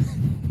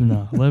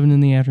 no. 11 in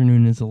the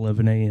afternoon is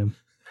 11 a.m.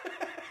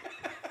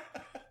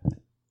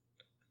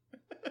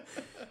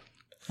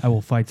 I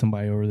will fight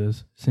somebody over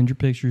this. Send your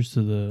pictures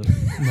to the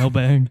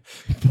mailbag.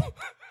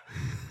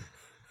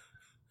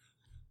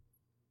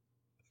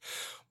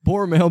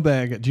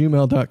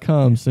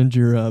 BoreMailbag@gmail.com. Send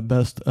your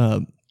best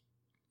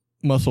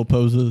muscle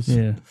poses.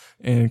 Yeah.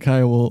 And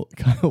Kyle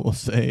will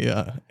say,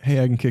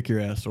 hey, I can kick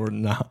your ass, or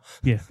nah.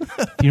 Yeah.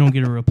 If you don't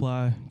get a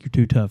reply, you're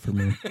too tough for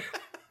me.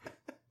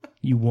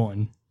 You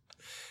won.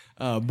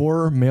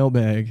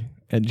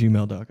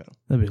 BoreMailbag@gmail.com.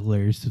 That'd be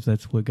hilarious if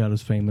that's what got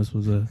us famous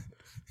was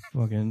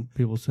fucking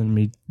people sending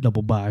me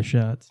double buy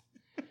shots.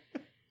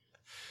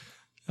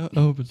 I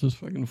hope it's just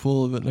fucking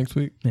full of it next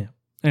week. Yeah.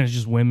 And it's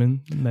just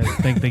women that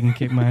think they can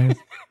kick my ass.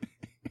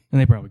 And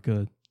they probably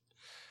could.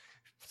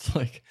 It's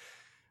like,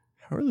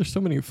 how are there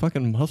so many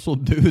fucking muscle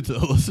dudes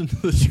that listen to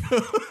the show?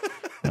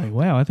 Like,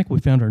 wow, I think we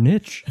found our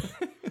niche.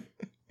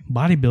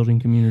 Bodybuilding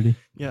community.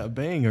 Yeah,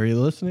 Bang, are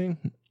you listening?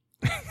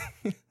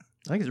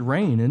 I think it's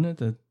rain, isn't it?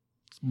 That's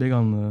big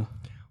on the...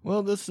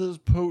 Well, this is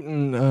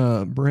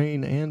potent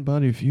brain and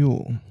body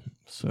fuel.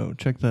 So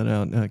check that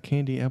out.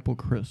 Candy apple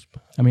crisp.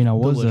 I mean, I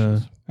was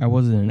Delicious.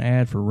 in an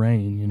ad for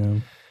rain, you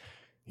know.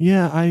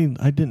 Yeah,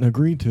 I didn't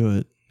agree to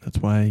it. That's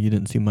why you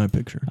didn't see my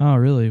picture. Oh,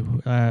 really?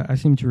 I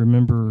seem to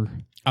remember...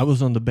 I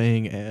was on the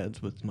Bang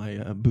ads with my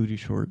booty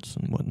shorts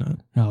and whatnot.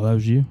 Oh, that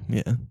was you?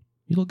 Yeah.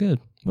 You look good.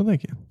 Well,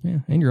 thank you. Yeah,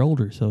 and you're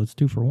older, so it's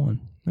 2 for 1.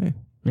 Hey.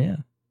 Yeah.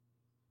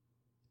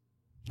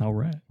 All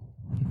right.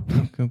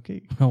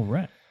 Okay. All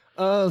right.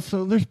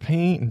 So there's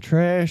paint and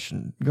trash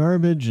and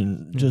garbage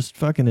and just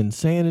fucking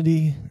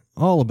insanity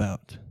all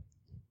about.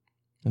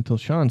 Until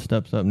Sean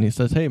steps up and he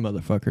says, "Hey,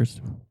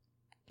 motherfuckers,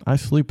 I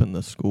sleep in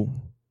this school.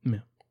 Yeah.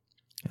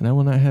 And I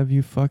will not have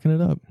you fucking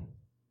it up."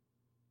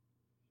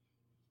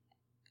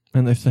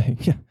 And they say,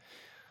 "Yeah,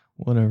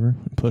 whatever,"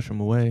 and push him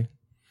away.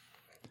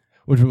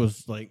 Which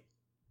was like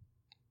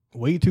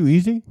way too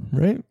easy,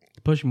 right?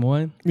 Push him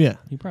away? Yeah.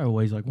 He probably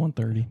weighs like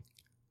 130.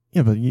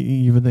 Yeah, but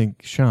you would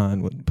think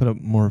Sean would put up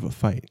more of a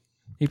fight.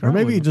 Or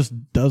maybe he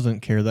just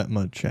doesn't care that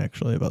much,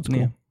 actually, about school.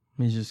 Yeah.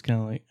 He's just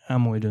kind of like,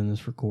 I'm only doing this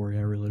for Cory.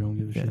 I really don't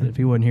give a shit. Yeah. If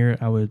he wasn't here,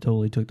 I would have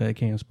totally took that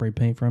can of spray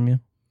paint from you.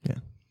 Yeah.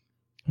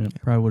 And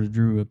probably would have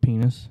drew a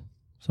penis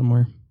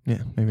somewhere.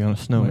 Yeah, maybe on a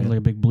snowman. Like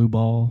a big blue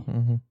ball.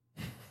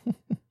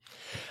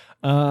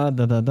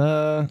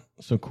 Mm-hmm.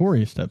 So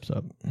Cory steps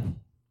up.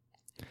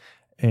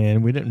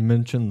 And we didn't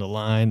mention the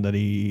line that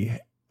he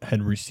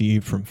had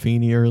received from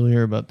Feeney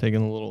earlier about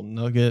taking a little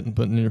nugget and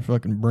putting it in your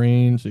fucking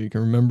brain so you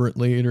can remember it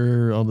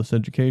later, all this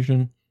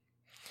education.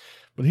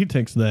 But he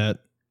takes that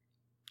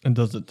and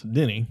does it to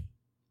Denny.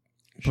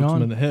 Puts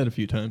him in the head a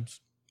few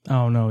times.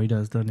 Oh, no, he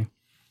does, doesn't he?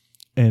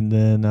 And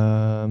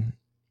then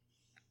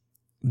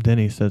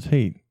Denny says,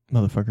 "Hey,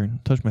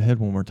 motherfucker, touch my head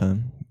one more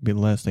time. Be the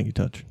last thing you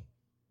touch."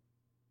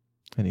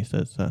 And he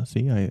says,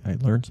 "See, I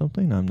learned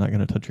something. I'm not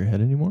going to touch your head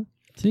anymore."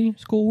 See,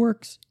 school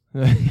works.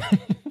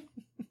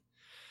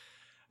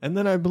 And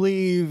then I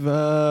believe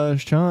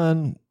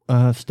Sean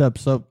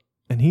steps up,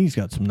 and he's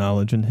got some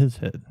knowledge in his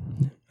head.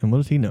 And what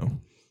does he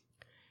know?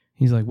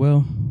 He's like,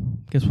 "Well,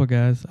 guess what,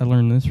 guys? I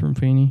learned this from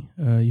Feeney.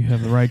 You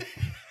have the right..."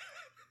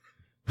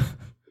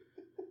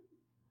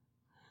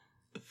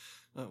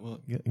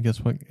 Well,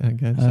 guess what,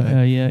 guys?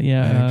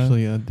 Yeah. I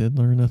actually did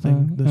learn a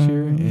thing this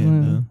year,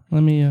 and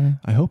let me...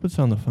 I hope it's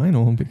on the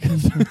final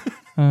because...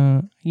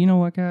 you know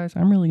what, guys?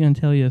 I'm really going to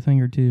tell you a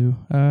thing or two.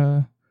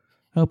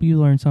 Hope you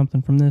learned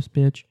something from this,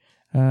 bitch.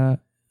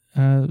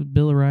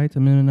 Bill of Rights,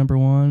 Amendment number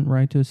 1,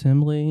 right to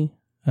assembly,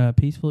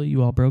 peacefully.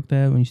 You all broke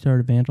that when you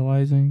started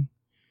vandalizing.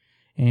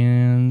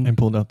 And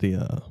pulled out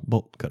the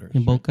bolt cutters.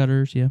 And bolt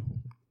cutters, yeah.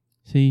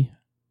 See,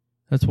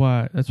 that's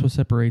what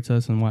separates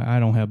us and why I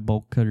don't have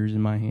bolt cutters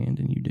in my hand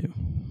and you do.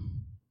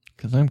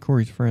 Because I'm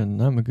Cory's friend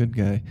and I'm a good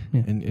guy,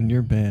 yeah. and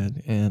you're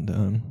bad,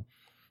 and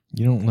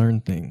you don't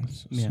learn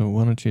things. Yeah. So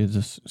why don't you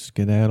just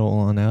skedaddle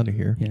on out of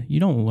here? Yeah, you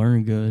don't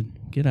learn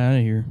good. Get out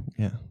of here.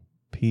 Yeah,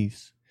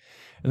 peace.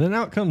 And then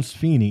out comes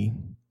Feeney.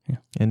 Yeah.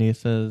 And he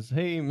says,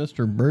 "Hey,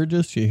 Mr.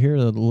 Burgess, you here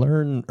to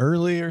learn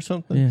early or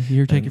something?" Yeah, you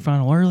here to take your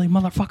final early,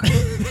 motherfucker?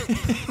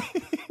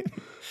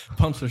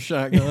 Pumps a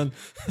shotgun.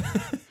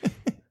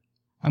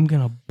 I'm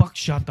going to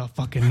buckshot the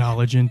fucking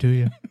knowledge into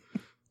you.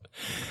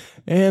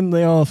 And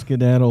they all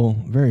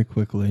skedaddle very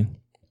quickly.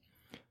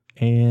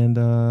 And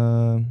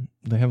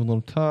they have a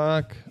little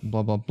talk,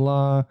 blah, blah,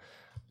 blah.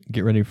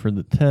 Get ready for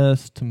the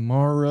test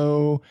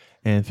tomorrow.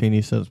 And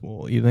Feeney says,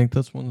 "Well, you think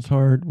this one's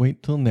hard?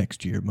 Wait till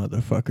next year,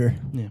 motherfucker."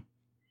 Yeah.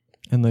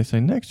 And they say,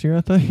 "Next year?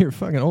 I thought your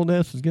fucking old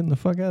ass was getting the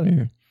fuck out of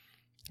here."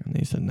 And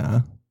he said,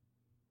 "Nah.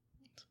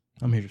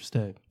 I'm here to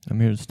stay. I'm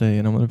here to stay,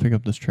 and I'm going to pick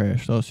up this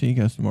trash. So I'll see you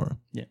guys tomorrow."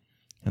 Yeah.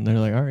 And they're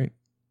like, "All right,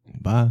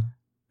 bye."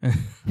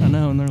 I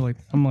know, and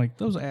I'm like,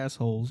 those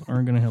assholes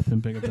aren't going to help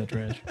him pick up that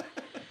trash.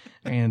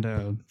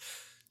 And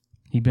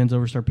he bends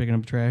over, start picking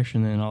up trash,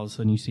 and then all of a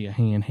sudden you see a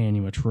hand hand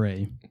him a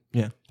tray.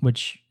 Yeah.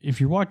 Which, if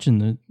you're watching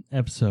the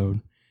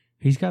episode,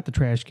 he's got the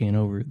trash can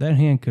over. That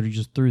hand could have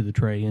just threw the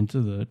tray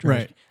into the trash.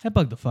 Right. That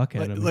bugged the fuck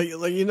out of me.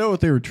 Like you know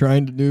what they were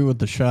trying to do with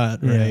the shot,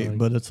 right? Like,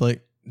 but it's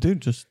like,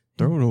 dude, just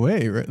throw it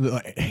away, right?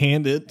 Like,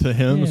 hand it to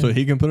him so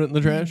he can put it in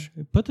the trash.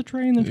 Put the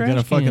tray in the trash can.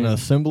 You got a fucking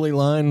assembly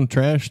line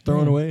trash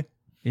thrown away?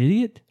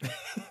 Idiot.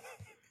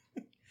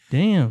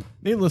 Damn.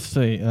 Needless to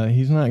say,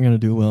 he's not going to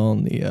do well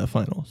in the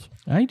finals.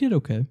 He did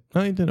okay.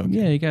 Oh, he did okay.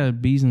 Yeah, he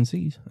got B's and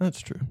C's. That's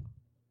true.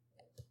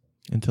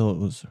 Until it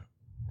was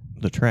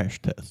the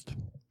trash test.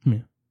 Yeah.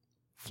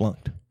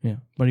 Flunked. Yeah.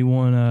 But he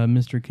won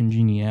Mr.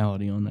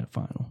 Congeniality on that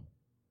final.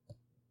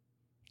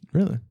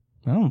 Really?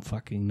 I don't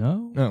fucking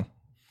know. No.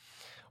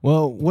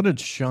 Well, what did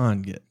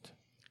Sean get?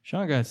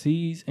 Sean got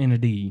C's and a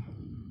D,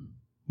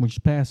 which is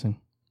passing.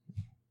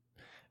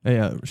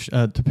 Yeah,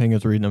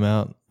 Topanga's reading them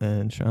out,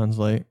 and Sean's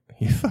like,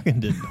 "You fucking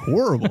did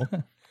horrible."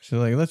 She's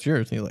like, "That's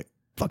yours." And he's like,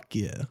 "Fuck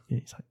yeah."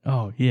 He's like,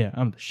 "Oh, yeah,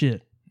 I'm the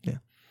shit." Yeah.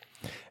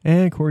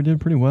 And Cory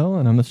did pretty well,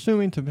 and I'm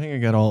assuming Topanga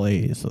got all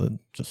A's, so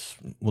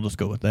we'll just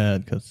go with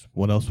that, because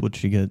what else would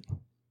she get?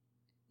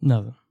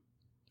 Nothing.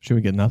 Should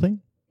we get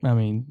nothing? I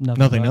mean,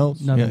 Nothing else?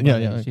 Nothing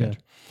Yeah. Okay.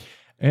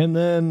 And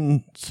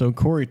then, so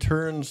Cory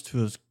turns to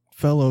his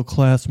fellow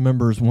class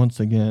members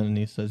once again, and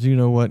he says, you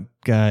know what,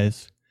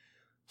 guys?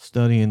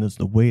 Studying is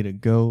the way to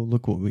go.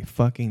 Look what we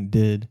fucking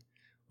did.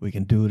 We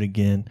can do it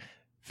again.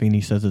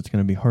 Feeney says it's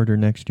going to be harder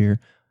next year.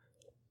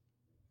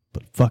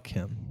 But fuck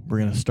him. We're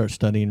going to start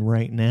studying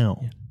right now.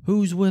 Yeah.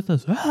 Who's with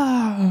us?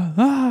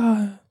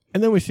 Ah.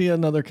 And then we see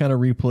another kind of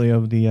replay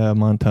of the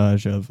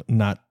montage of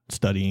not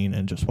studying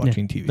and just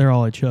watching TV. They're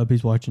all at Chubb.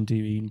 He's watching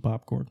TV, eating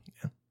popcorn.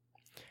 Yeah.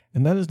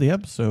 And that is the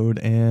episode.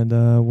 And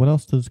what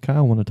else does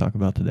Kyle want to talk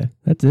about today?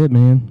 That's it,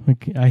 man.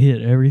 I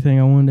hit everything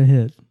I wanted to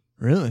hit.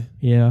 Really?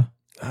 Yeah.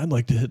 I'd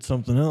like to hit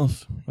something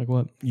else. Like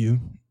what? You.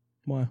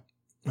 Why?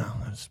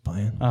 Oh, I was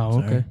playing. Oh,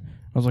 Sorry. okay.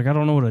 I was like, I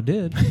don't know what I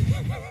did.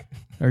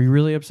 Are you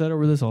really upset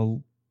over this?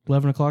 11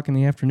 o'clock in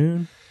the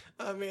afternoon?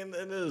 I mean,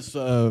 it is,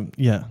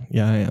 yeah,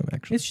 I am,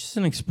 actually. It's just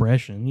an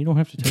expression. You don't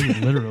have to take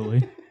it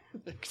literally.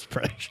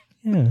 Expression.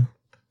 Yeah.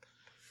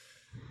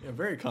 Yeah,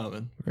 very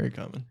common. Very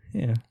common.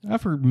 Yeah.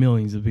 I've heard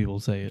millions of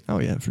people say it. Oh,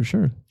 yeah, for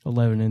sure.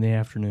 11 in the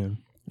afternoon.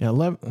 Yeah,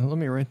 11. Let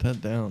me write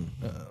that down.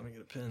 Let me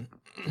get a pen.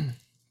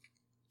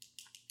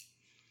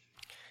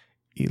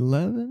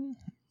 11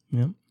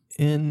 Yep.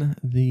 in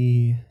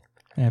the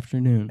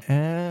Afternoon.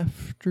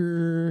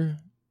 afternoon.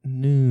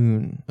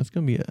 That's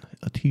going to be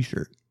a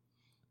t-shirt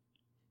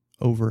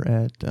over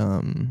at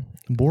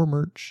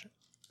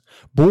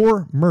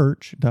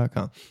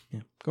boarmerch.com. Yeah.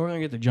 Go ahead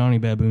and get the Johnny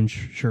Baboon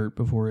shirt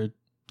before it.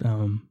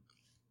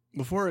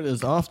 Before it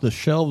is off the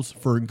shelves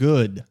for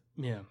good.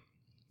 Yeah.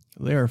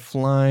 They are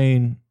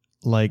flying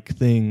like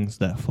things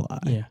that fly.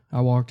 Yeah.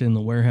 I walked in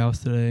the warehouse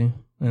today,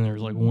 and there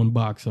was like one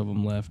box of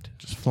them left.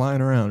 Just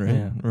flying around, right?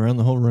 Yeah. Around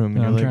the whole room.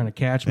 And I'm like, trying to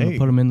catch them hey, and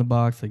put them in the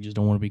box. They just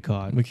don't want to be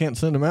caught. we can't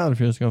send them out if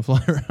you're just going to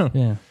fly around.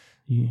 Yeah.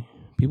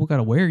 People got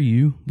to wear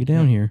you. Get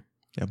down here.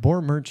 Yeah,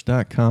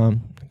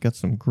 boarmerch.com. Got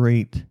some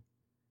great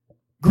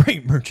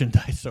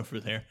merchandise over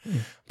there.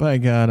 Yeah. By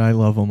God, I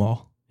love them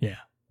all. Yeah.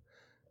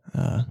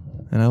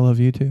 And I love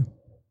you too.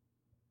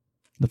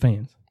 The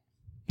fans.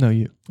 No,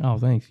 you. Oh,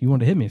 thanks. You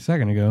wanted to hit me a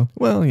second ago.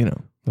 Well, you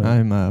know, But-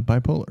 I'm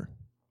bipolar.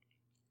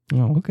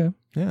 Oh, okay.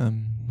 Yeah,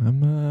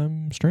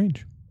 I'm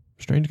strange.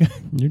 Strange guy.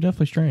 You're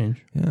definitely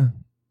strange. Yeah.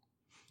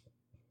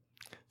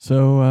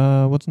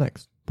 So, what's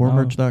next?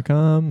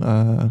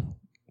 Boarmerch.com,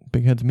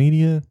 Big Heads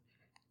Media.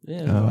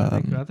 Yeah,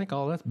 I think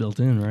all that's built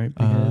in, right?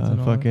 Big heads and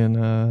all that. Fucking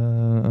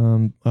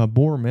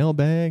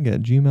boarmailbag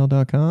at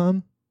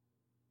gmail.com.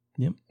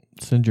 Yep.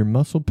 Send your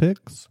muscle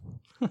pics.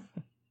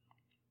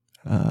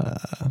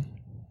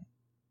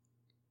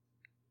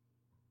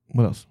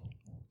 What else?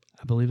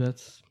 I believe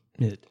that's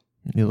it.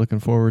 You looking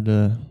forward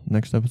to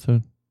next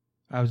episode?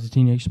 I Was a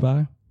Teenage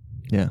Spy.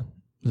 Yeah.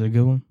 Was it a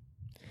good one?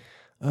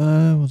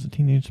 Was a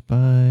Teenage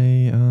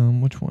Spy.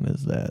 Which one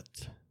is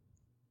that?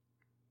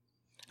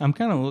 I'm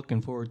kind of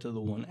looking forward to the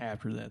one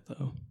after that,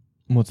 though.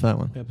 What's that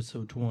one?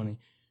 Episode 20.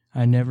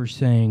 I Never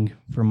Sang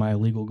for My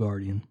Legal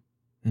Guardian.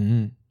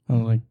 Mm-hmm. I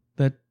was like,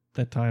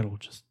 that title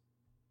just...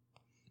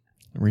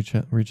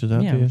 Reaches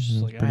out yeah, to you? it's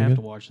just like, I Pretty have good?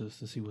 to watch this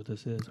to see what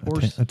this is.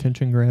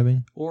 Attention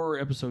grabbing. Or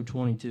episode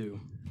 22.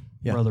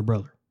 Yeah. Brother.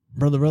 Brother.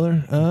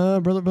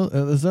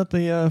 Is that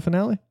the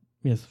finale?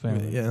 Yes, the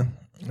family. Yeah.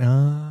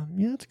 Yeah,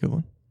 that's a good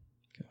one.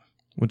 Okay.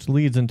 Which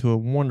leads into a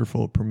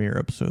wonderful premiere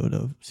episode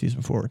of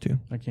season 4 too.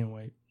 I can't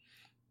wait.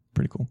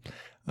 Pretty cool.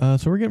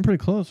 So we're getting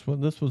pretty close. Well,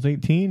 this was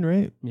 18,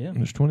 right? Yeah.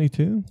 There's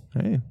 22.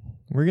 Hey,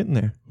 we're getting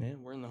there. Yeah,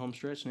 we're in the home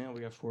stretch now.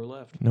 We got 4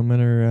 left. No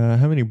matter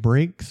how many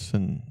breaks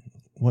and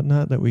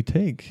whatnot that we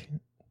take,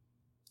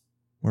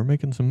 we're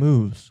making some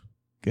moves.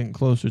 Getting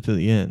closer to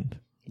the end.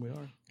 We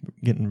are.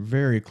 Getting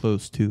very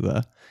close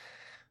to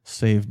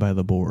Saved by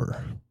the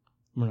Boar.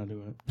 We're not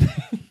doing it.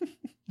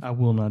 I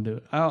will not do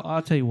it.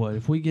 I'll tell you what.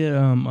 If we get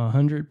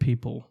 100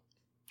 people,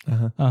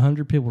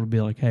 100 people to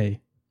be like, hey,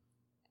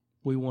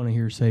 we want to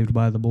hear Saved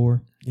by the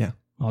Boar. Yeah.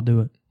 I'll do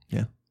it.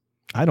 Yeah.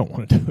 I don't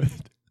want to do it.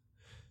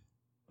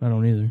 I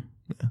don't either.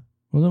 Yeah.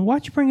 Well, then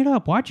why'd you bring it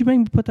up? Why'd you make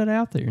me put that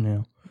out there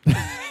now?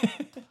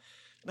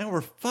 Now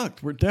we're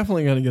fucked. We're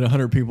definitely going to get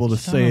 100 people to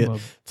Son say of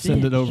it. a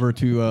Send it bitch. over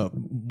to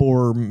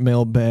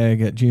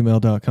boarmailbag at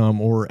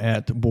gmail.com or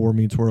at Boar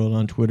Meets World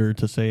on Twitter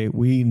to say,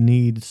 we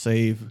need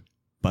Save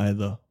by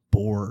the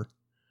Boar.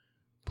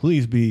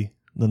 Please be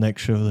the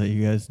next show that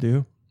you guys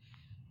do.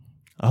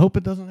 I hope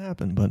it doesn't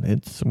happen, but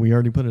we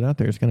already put it out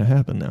there. It's going to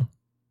happen now.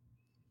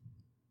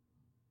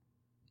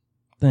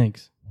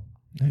 Thanks.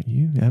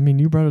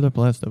 You brought it up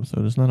last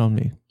episode. It's not on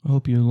me. I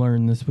hope you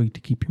learn this week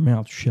to keep your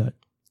mouth shut.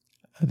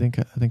 I think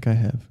I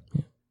have.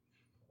 Yeah.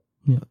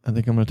 Yeah. I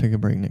think I'm going to take a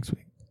break next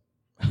week.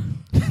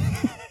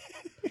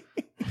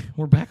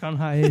 We're back on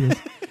hiatus.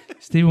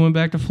 Steven went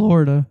back to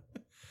Florida.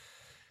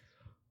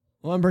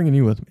 Well, I'm bringing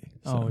you with me.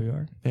 Oh, you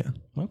are? Yeah.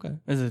 Okay.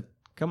 Is it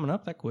coming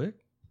up that quick?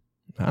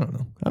 I don't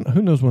know.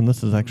 Who knows when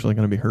this is actually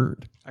going to be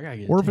heard? I gotta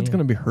get Or if it's going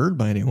to be heard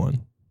by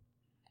anyone.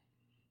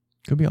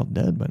 Could be all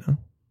dead by now. No.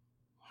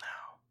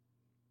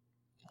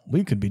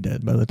 We could be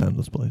dead by the time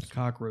this plays.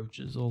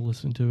 Cockroaches will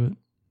listen to it.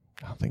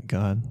 Oh, thank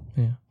God.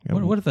 Yeah. Yeah,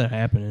 What if that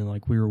happened and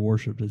like we were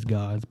worshipped as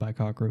gods by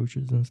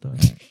cockroaches and stuff?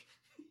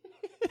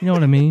 You know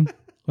what I mean?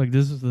 Like,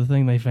 this is the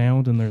thing they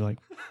found, and they're like,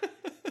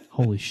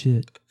 holy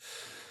shit.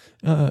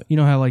 You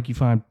know how, like, you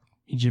find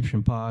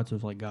Egyptian pots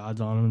with, like,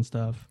 gods on them and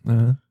stuff?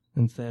 Uh-huh.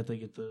 Instead, they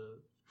get the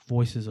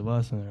voices of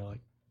us, and they're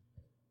like,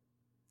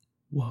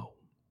 whoa.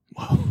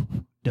 Whoa.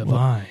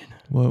 Divine.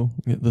 Whoa.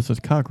 Yeah, this is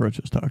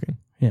cockroaches talking.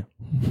 Yeah.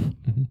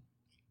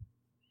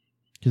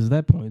 Because at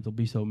that point, they'll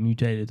be so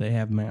mutated, they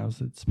have mouths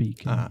that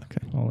speak.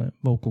 Okay. All that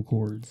vocal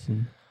cords.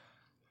 And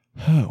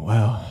Oh,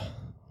 wow.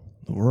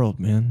 The world,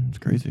 man. It's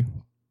crazy.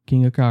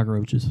 King of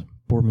Cockroaches.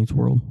 Board Meets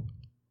World.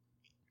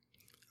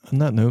 On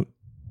that note,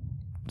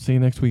 see you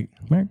next week.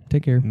 All right,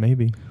 take care.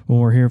 Maybe. When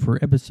we're here for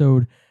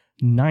episode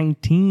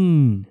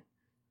 19.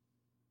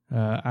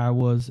 I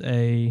was let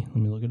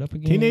me look it up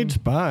again. Teenage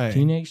Spy.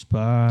 Teenage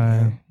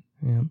Spy.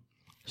 Yeah.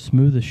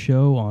 Smoothest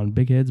show on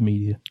Big Heads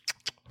Media.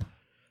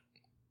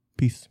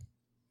 Peace.